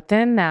saying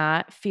within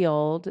that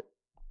field,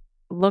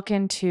 look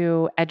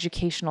into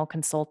educational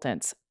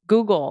consultants.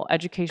 Google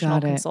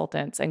educational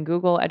consultants and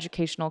Google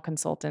educational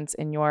consultants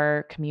in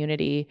your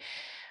community,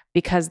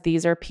 because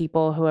these are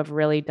people who have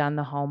really done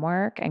the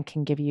homework and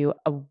can give you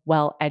a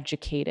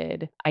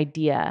well-educated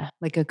idea.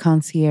 Like a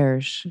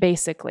concierge.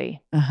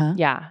 Basically.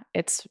 Yeah.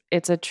 It's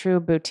a true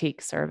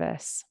boutique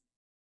service.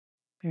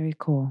 Very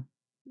cool.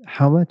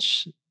 How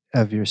much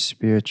of your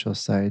spiritual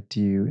side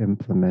do you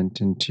implement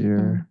into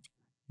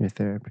your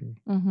therapy?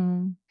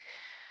 Well,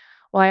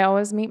 I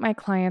always meet my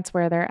clients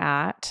where they're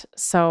at.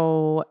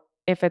 So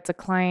if it's a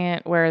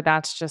client where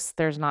that's just,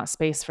 there's not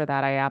space for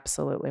that, I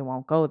absolutely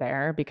won't go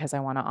there because I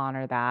want to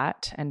honor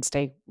that and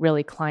stay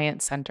really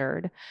client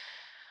centered.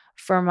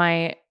 For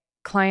my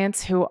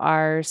clients who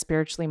are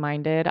spiritually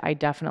minded, I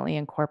definitely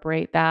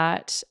incorporate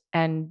that.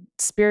 And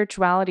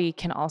spirituality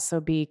can also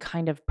be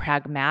kind of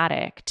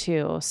pragmatic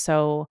too.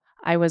 So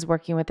I was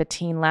working with a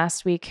teen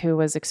last week who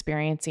was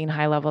experiencing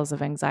high levels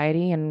of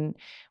anxiety, and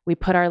we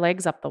put our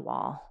legs up the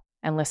wall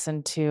and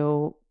listened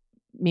to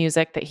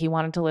music that he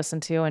wanted to listen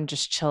to and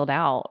just chilled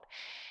out.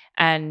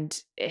 And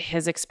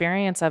his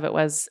experience of it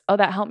was, oh,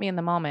 that helped me in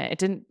the moment. It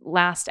didn't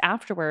last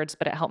afterwards,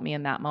 but it helped me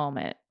in that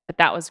moment. But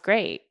that was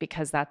great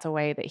because that's a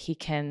way that he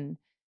can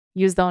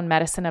use the own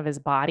medicine of his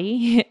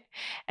body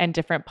and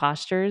different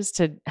postures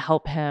to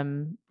help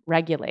him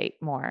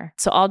regulate more.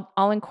 So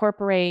I'll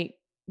incorporate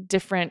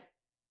different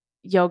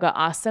yoga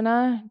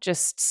asana,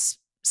 just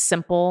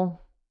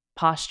simple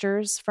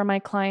postures for my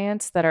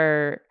clients that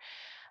are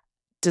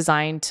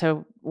designed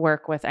to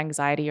work with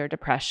anxiety or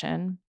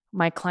depression.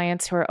 My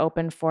clients who are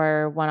open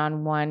for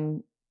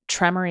one-on-one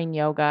tremoring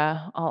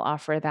yoga, I'll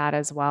offer that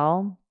as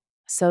well.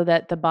 So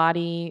that the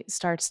body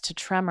starts to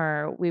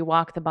tremor, we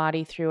walk the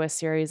body through a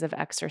series of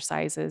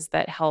exercises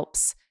that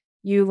helps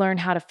you learn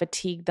how to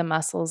fatigue the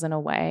muscles in a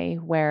way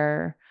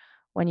where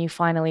when you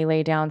finally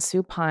lay down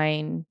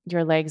supine,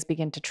 your legs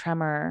begin to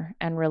tremor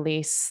and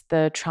release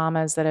the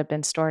traumas that have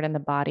been stored in the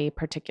body,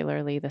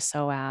 particularly the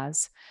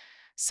psoas.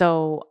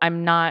 So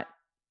I'm not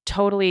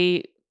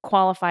totally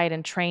qualified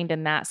and trained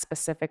in that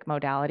specific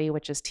modality,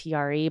 which is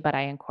TRE, but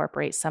I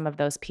incorporate some of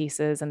those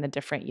pieces in the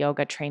different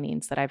yoga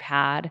trainings that I've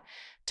had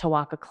to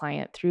walk a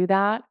client through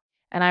that.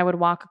 And I would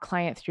walk a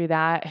client through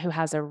that who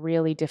has a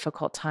really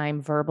difficult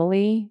time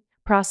verbally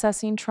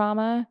processing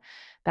trauma.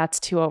 That's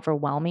too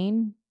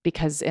overwhelming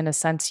because in a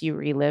sense you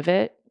relive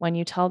it when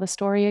you tell the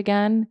story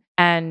again.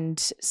 And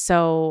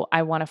so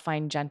I want to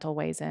find gentle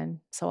ways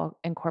in. So I'll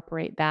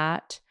incorporate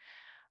that.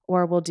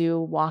 Or we'll do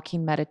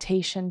walking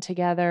meditation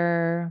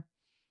together,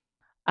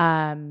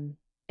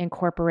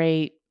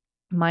 incorporate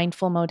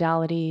mindful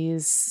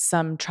modalities,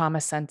 some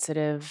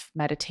trauma-sensitive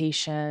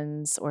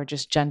meditations, or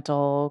just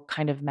gentle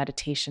kind of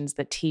meditations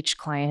that teach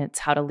clients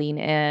how to lean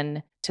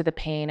in to the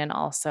pain and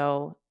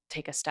also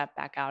take a step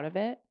back out of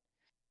it.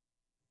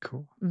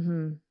 Cool.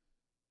 Mm-hmm.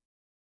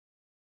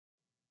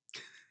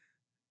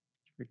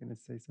 You're going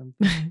to say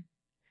something?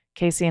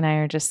 Casey and I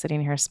are just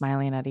sitting here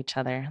smiling at each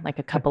other like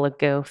a couple of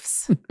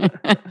goofs.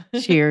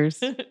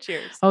 Cheers.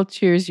 Cheers. I'll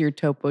cheers your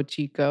Topo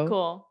Chico.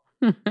 Cool.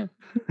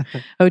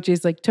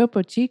 OJ's like,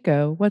 Topo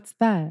Chico, what's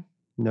that?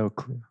 No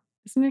clue.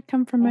 Isn't it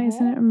come from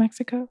isn't it in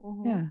Mexico?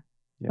 Mm-hmm.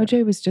 Yeah.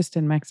 OJ was just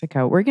in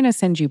Mexico. We're going to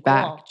send you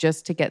back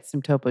just to get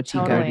some Topo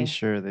Chico. I'm pretty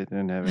sure they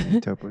didn't have any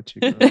Topo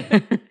Chico.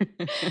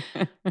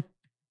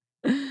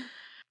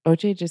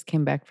 OJ just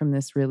came back from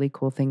this really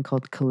cool thing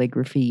called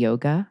calligraphy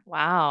yoga.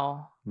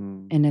 Wow.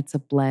 And it's a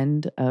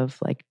blend of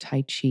like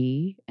Tai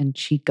Chi and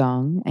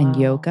Qigong and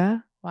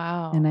yoga.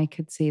 Wow. And I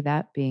could see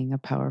that being a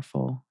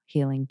powerful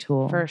healing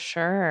tool. For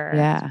sure.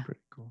 Yeah. That's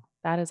pretty cool.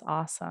 That is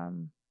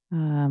awesome.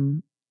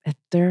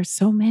 There are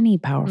so many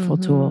powerful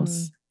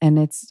tools. And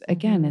it's,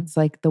 again, it's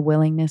like the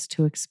willingness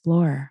to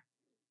explore,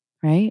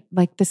 right?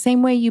 Like the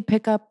same way you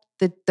pick up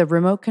the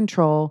remote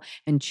control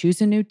and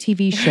choose a new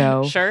TV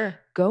show. Sure.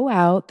 Go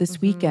out this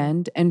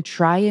weekend and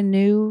try a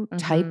new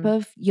type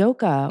of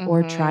yoga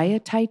or try a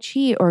Tai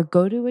Chi or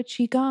go to a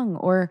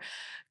Qigong or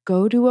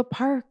go to a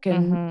park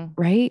and,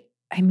 right?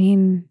 I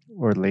mean,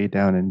 or lay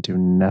down and do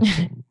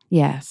nothing.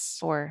 Yes.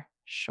 For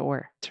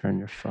sure. Turn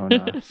your phone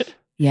off.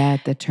 Yeah,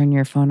 the turn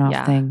your phone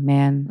off thing,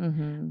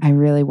 man. I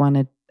really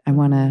wanted, I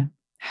want to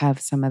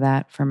have some of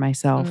that for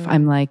myself.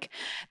 I'm like,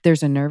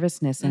 there's a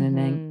nervousness and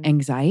an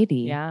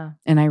anxiety. Yeah.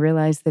 And I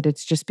realized that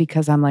it's just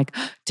because I'm like,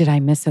 did I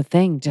miss a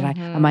thing?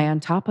 Am I on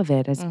top of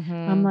it?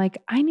 I'm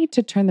like, I need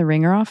to turn the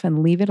ringer off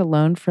and leave it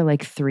alone for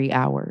like 3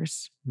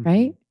 hours,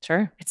 right?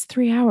 Sure. It's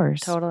 3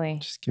 hours. Totally.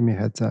 Just give me a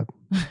heads up.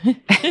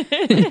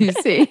 You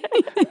see?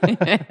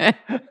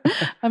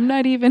 I'm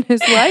not even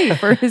his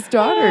wife or his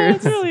daughter.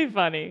 It's really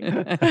funny.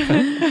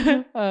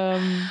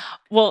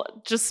 Well,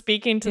 just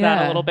speaking to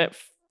that a little bit,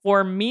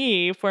 for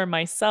me, for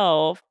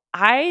myself,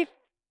 I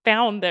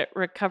found that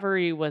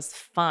recovery was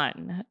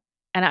fun.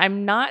 And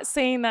I'm not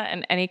saying that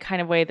in any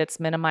kind of way that's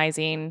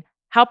minimizing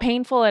how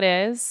painful it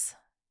is,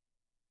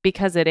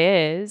 because it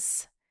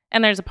is.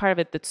 And there's a part of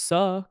it that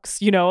sucks,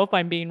 if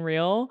I'm being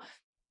real.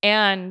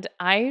 And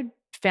I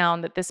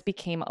found that this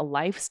became a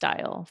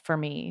lifestyle for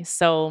me.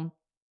 So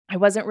I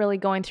wasn't really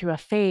going through a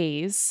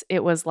phase.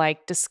 It was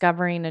like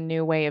discovering a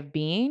new way of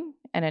being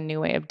and a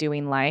new way of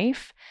doing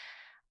life.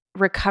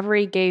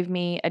 Recovery gave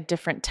me a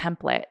different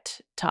template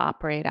to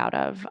operate out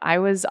of. I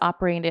was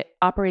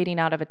operating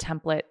out of a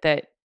template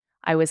that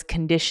I was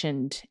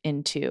conditioned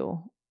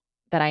into,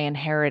 that I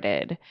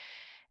inherited.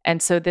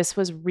 And so this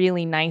was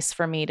really nice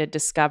for me to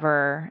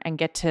discover and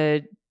get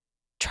to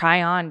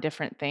try on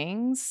different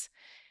things.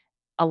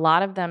 A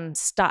lot of them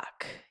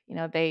stuck.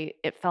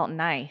 It felt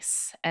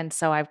nice. And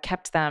so I've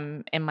kept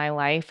them in my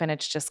life, and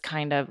it's just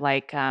kind of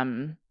like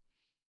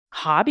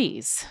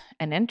hobbies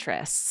and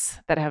interests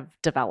that have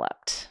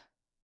developed.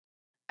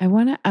 I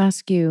want to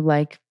ask you,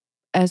 like,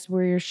 as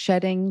we're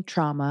shedding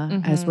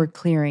trauma, as we're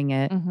clearing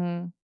it,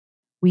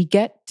 we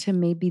get to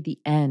maybe the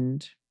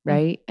end,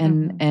 right?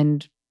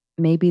 And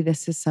maybe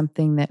this is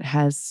something that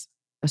has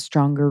a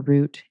stronger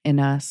root in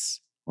us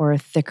or a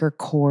thicker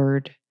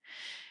cord.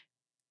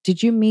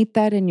 Did you meet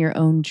that in your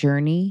own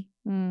journey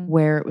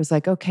where it was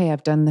like, okay,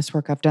 I've done this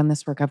work, I've done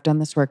this work, I've done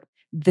this work.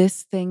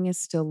 This thing is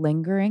still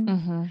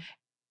lingering.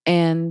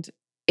 And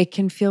it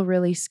can feel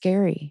really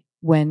scary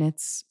when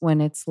it's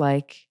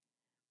like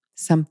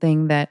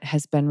something that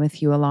has been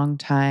with you a long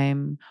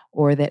time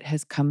or that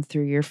has come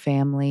through your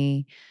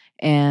family.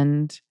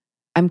 And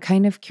I'm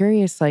kind of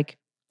curious, like,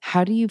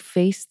 how do you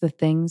face the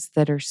things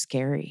that are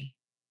scary?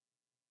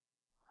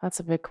 That's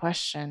a big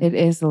question. It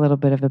is a little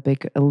bit of a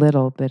big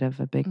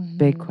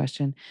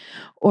question.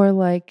 Or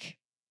like,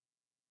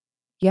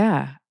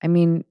 yeah, I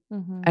mean,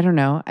 I don't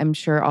know. I'm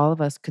sure all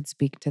of us could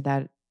speak to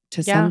that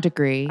to some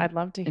degree. I'd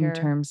love to hear in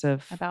terms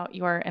of about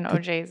your and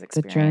OJ's experience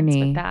the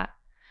journey with that.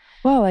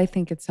 Well, I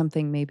think it's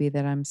something maybe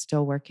that I'm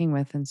still working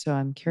with. And so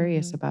I'm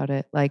curious about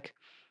it. Like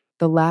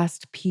the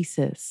last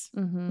pieces,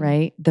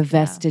 right? The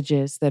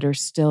vestiges that are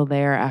still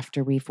there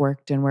after we've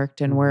worked and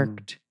worked and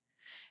worked.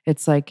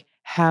 It's like,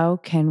 how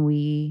can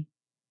we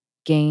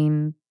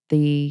gain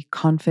the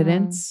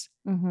confidence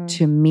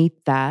to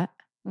meet that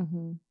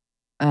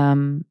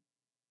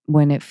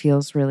when it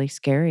feels really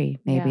scary,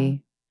 maybe? Yeah.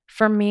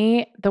 For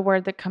me, the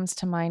word that comes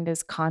to mind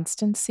is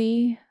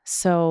constancy.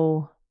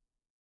 So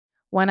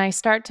when I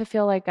start to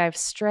feel like I've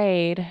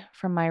strayed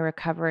from my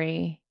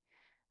recovery,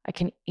 I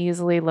can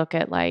easily look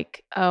at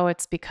like, oh,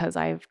 it's because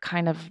I've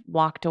kind of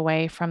walked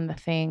away from the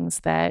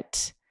things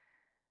that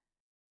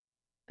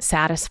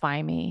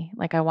satisfy me.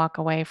 Like I walk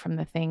away from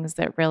the things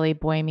that really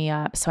buoy me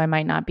up. So I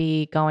might not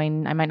be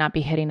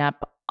hitting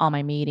up all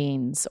my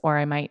meetings, or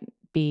I might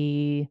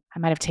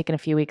have taken a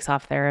few weeks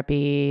off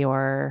therapy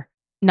or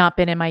not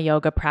been in my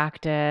yoga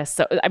practice.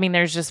 So, I mean,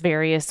 there's just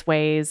various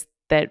ways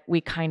that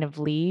we kind of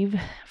leave.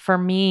 For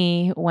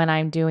me, when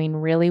I'm doing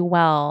really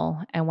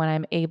well and when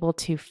I'm able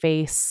to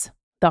face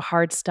the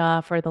hard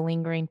stuff or the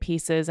lingering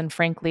pieces, and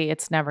frankly,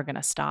 it's never going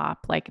to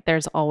stop. Like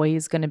there's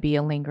always going to be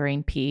a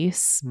lingering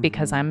piece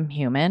because I'm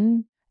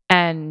human,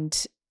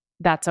 and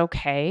that's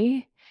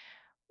okay.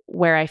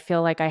 Where I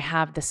feel like I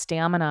have the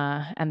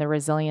stamina and the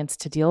resilience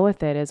to deal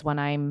with it is when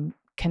I'm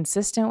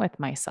consistent with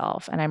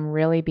myself and I'm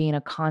really being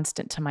a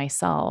constant to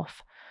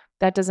myself.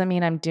 That doesn't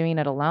mean I'm doing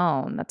it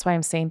alone. That's why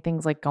I'm saying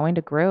things like going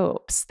to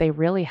groups. They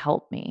really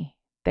help me.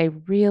 They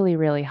really,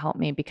 really help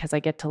me because I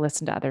get to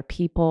listen to other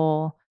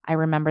people. I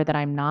remember that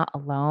I'm not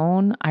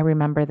alone. I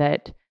remember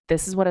that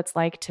this is what it's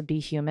like to be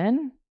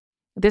human.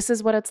 This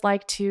is what it's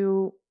like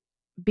to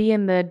be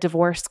in the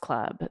divorce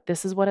club.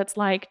 This is what it's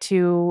like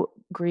to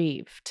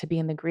grieve, to be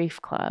in the grief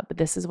club.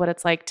 This is what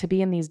it's like to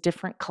be in these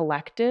different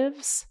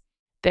collectives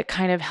that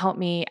kind of help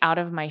me out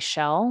of my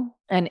shell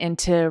and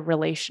into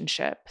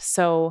relationship.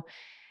 So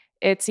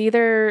it's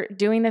either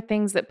doing the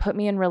things that put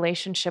me in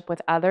relationship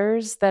with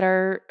others that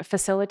are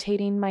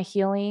facilitating my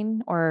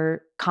healing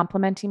or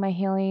complementing my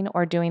healing,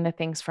 or doing the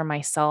things for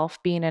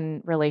myself, being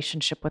in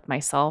relationship with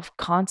myself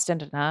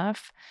constant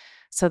enough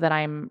so that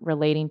I'm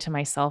relating to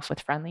myself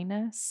with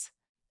friendliness.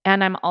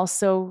 And I'm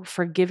also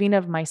forgiving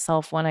of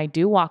myself when I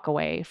do walk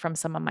away from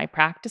some of my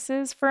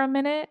practices for a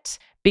minute,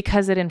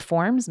 because it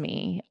informs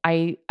me.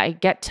 I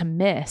get to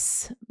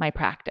miss my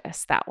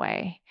practice that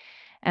way.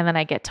 And then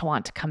I get to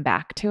want to come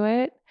back to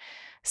it.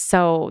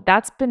 So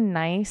that's been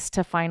nice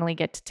to finally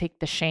get to take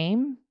the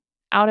shame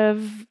out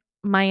of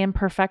my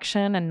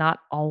imperfection and not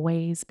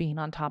always being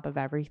on top of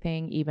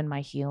everything, even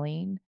my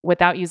healing,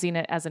 without using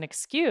it as an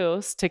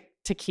excuse to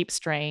keep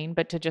straying,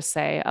 but to just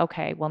say,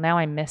 okay, well, now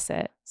I miss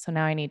it. So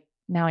now I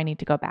need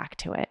to go back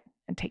to it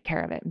and take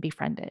care of it and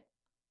befriend it.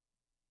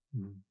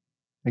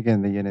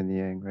 Again, the yin and the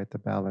yang, right? The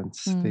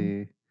balance,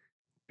 the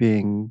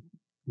being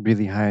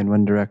really high in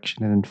one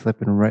direction and then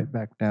flipping right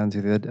back down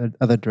to the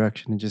other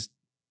direction, and just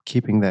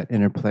keeping that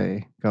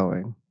interplay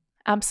going.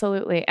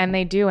 Absolutely. And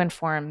they do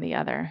inform the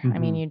other. I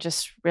mean, you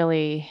just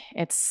really,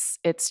 it's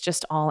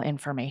just all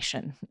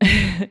information.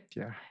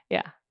 Yeah.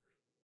 Yeah.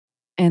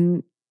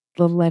 And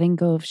the letting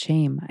go of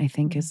shame, I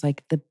think, is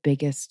like the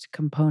biggest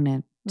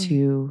component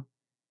to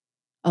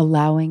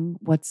allowing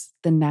what's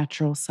the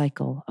natural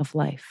cycle of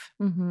life.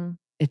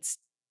 It's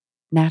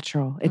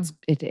natural.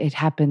 It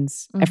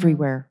happens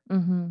everywhere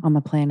on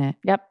the planet.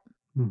 Yep.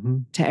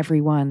 To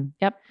everyone.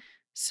 Yep.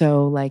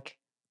 So like,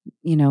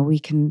 we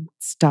can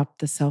stop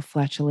the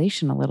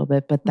self-flagellation a little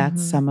bit, but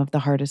that's some of the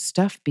hardest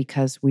stuff,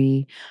 because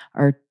we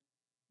are,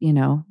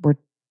 we're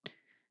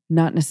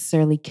not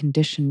necessarily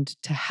conditioned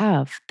to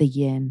have the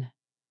yin,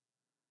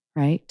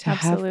 right? To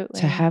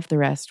have the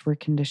rest. We're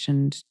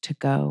conditioned to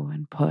go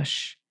and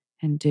push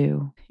and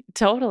do.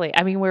 Totally.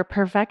 I mean, we're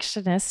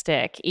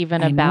perfectionistic,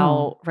 even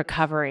about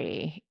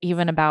recovery,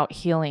 even about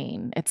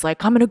healing. It's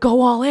like, I'm going to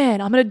go all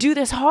in. I'm going to do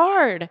this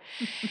hard.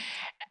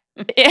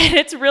 And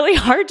it's really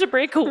hard to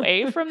break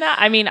away from that.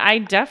 I mean, I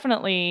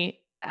definitely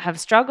have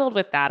struggled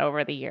with that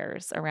over the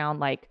years around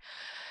like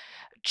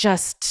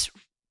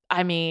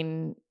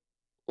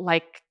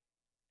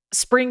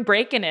spring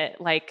breaking it,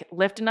 like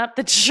lifting up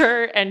the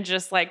shirt and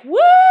just like,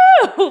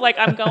 woo, like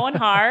I'm going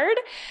hard,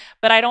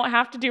 but I don't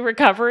have to do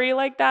recovery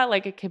like that.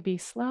 Like it could be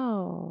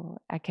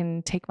slow. I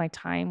can take my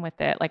time with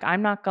it. Like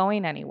I'm not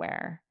going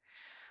anywhere.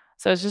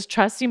 So it's just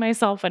trusting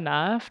myself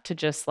enough to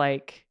just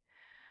like,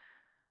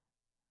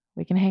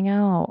 we can hang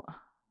out.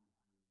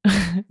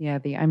 Yeah,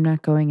 the I'm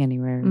not going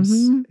anywhere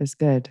is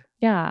good.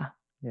 Yeah.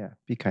 Yeah.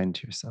 Be kind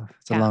to yourself.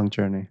 It's a long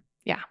journey.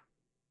 Yeah.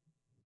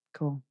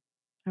 Cool.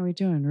 How are we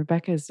doing?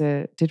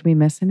 Rebekah, did we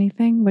miss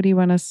anything? What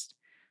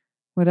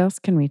else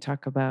can we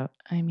talk about?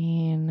 I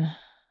mean,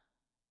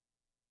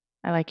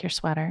 I like your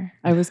sweater.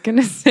 I was going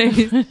to say,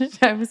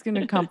 I was going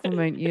to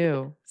compliment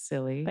you,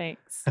 silly.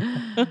 Thanks.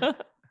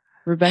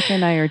 Rebekah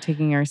and I are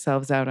taking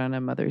ourselves out on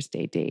a Mother's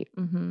Day date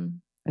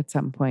at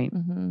some point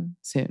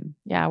soon.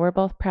 Yeah, we're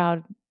both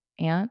proud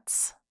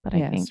aunts, but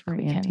I think we're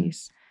we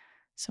aunties.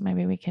 So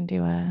maybe we can do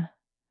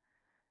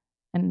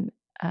the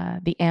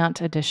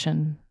aunt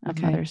edition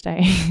of Mother's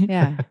Day.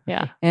 Yeah.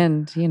 Yeah.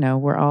 And,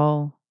 we're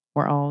all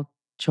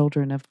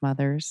children of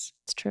mothers.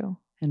 It's true.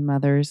 And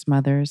Mother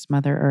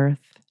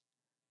Earth.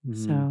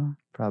 So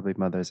probably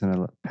mothers in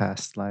a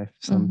past life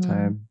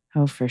sometime.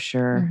 Oh, for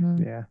sure.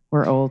 Yeah.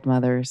 We're old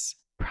mothers.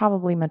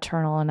 Probably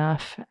maternal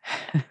enough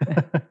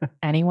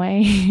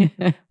anyway.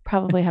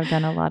 Probably have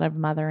done a lot of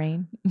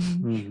mothering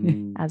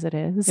as it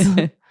is.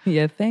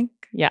 You think?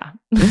 Yeah.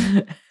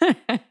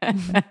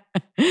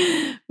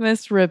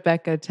 Miss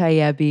Rebekah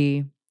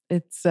Tayebi,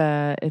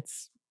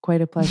 it's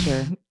quite a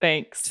pleasure.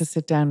 Thanks. To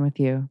sit down with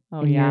you.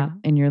 Oh,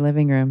 in your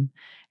living room.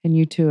 And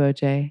you too,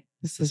 OJ.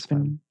 This has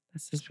been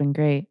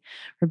great.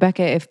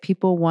 Rebekah, if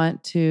people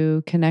want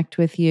to connect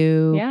with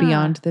you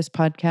beyond this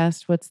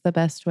podcast, what's the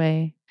best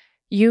way?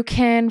 You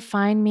can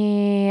find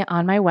me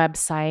on my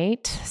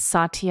website,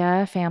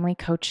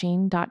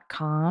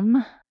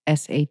 satyafamilycoaching.com.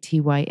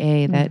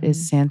 Satya, that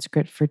is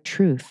Sanskrit for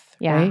truth,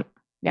 right?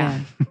 Yeah.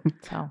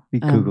 So we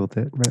Googled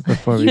it right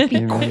before we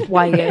came in.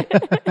 Quiet.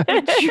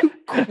 You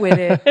quit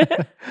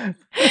it.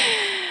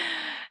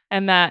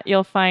 And that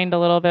you'll find a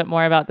little bit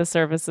more about the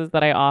services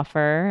that I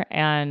offer,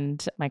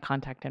 and my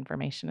contact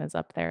information is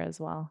up there as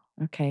well.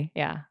 Okay.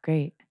 Yeah.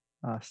 Great.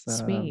 Awesome.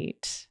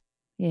 Sweet.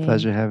 Yay.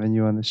 Pleasure having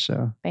you on the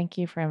show. Thank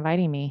you for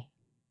inviting me.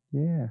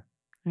 Yeah.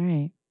 All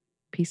right.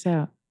 Peace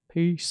out.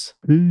 Peace.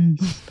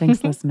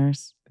 Thanks,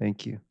 listeners.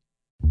 Thank you.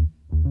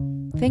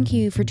 Thank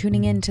you for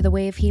tuning in to The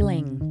Way of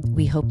Healing.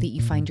 We hope that you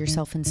find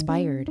yourself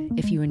inspired.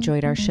 If you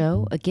enjoyed our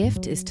show, a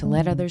gift is to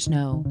let others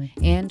know.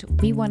 And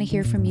we want to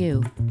hear from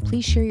you.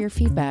 Please share your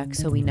feedback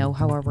so we know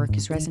how our work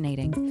is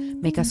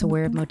resonating. Make us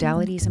aware of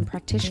modalities and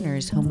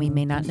practitioners whom we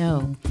may not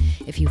know.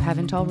 If you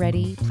haven't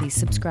already, please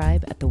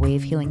subscribe at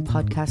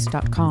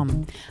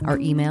thewayofhealingpodcast.com. Our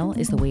email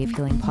is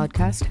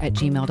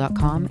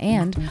thewayofhealingpodcast@gmail.com,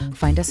 and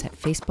find us at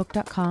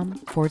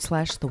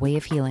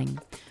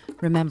facebook.com/thewayofhealing.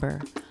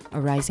 Remember, a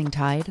rising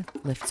tide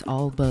lifts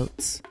all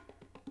boats.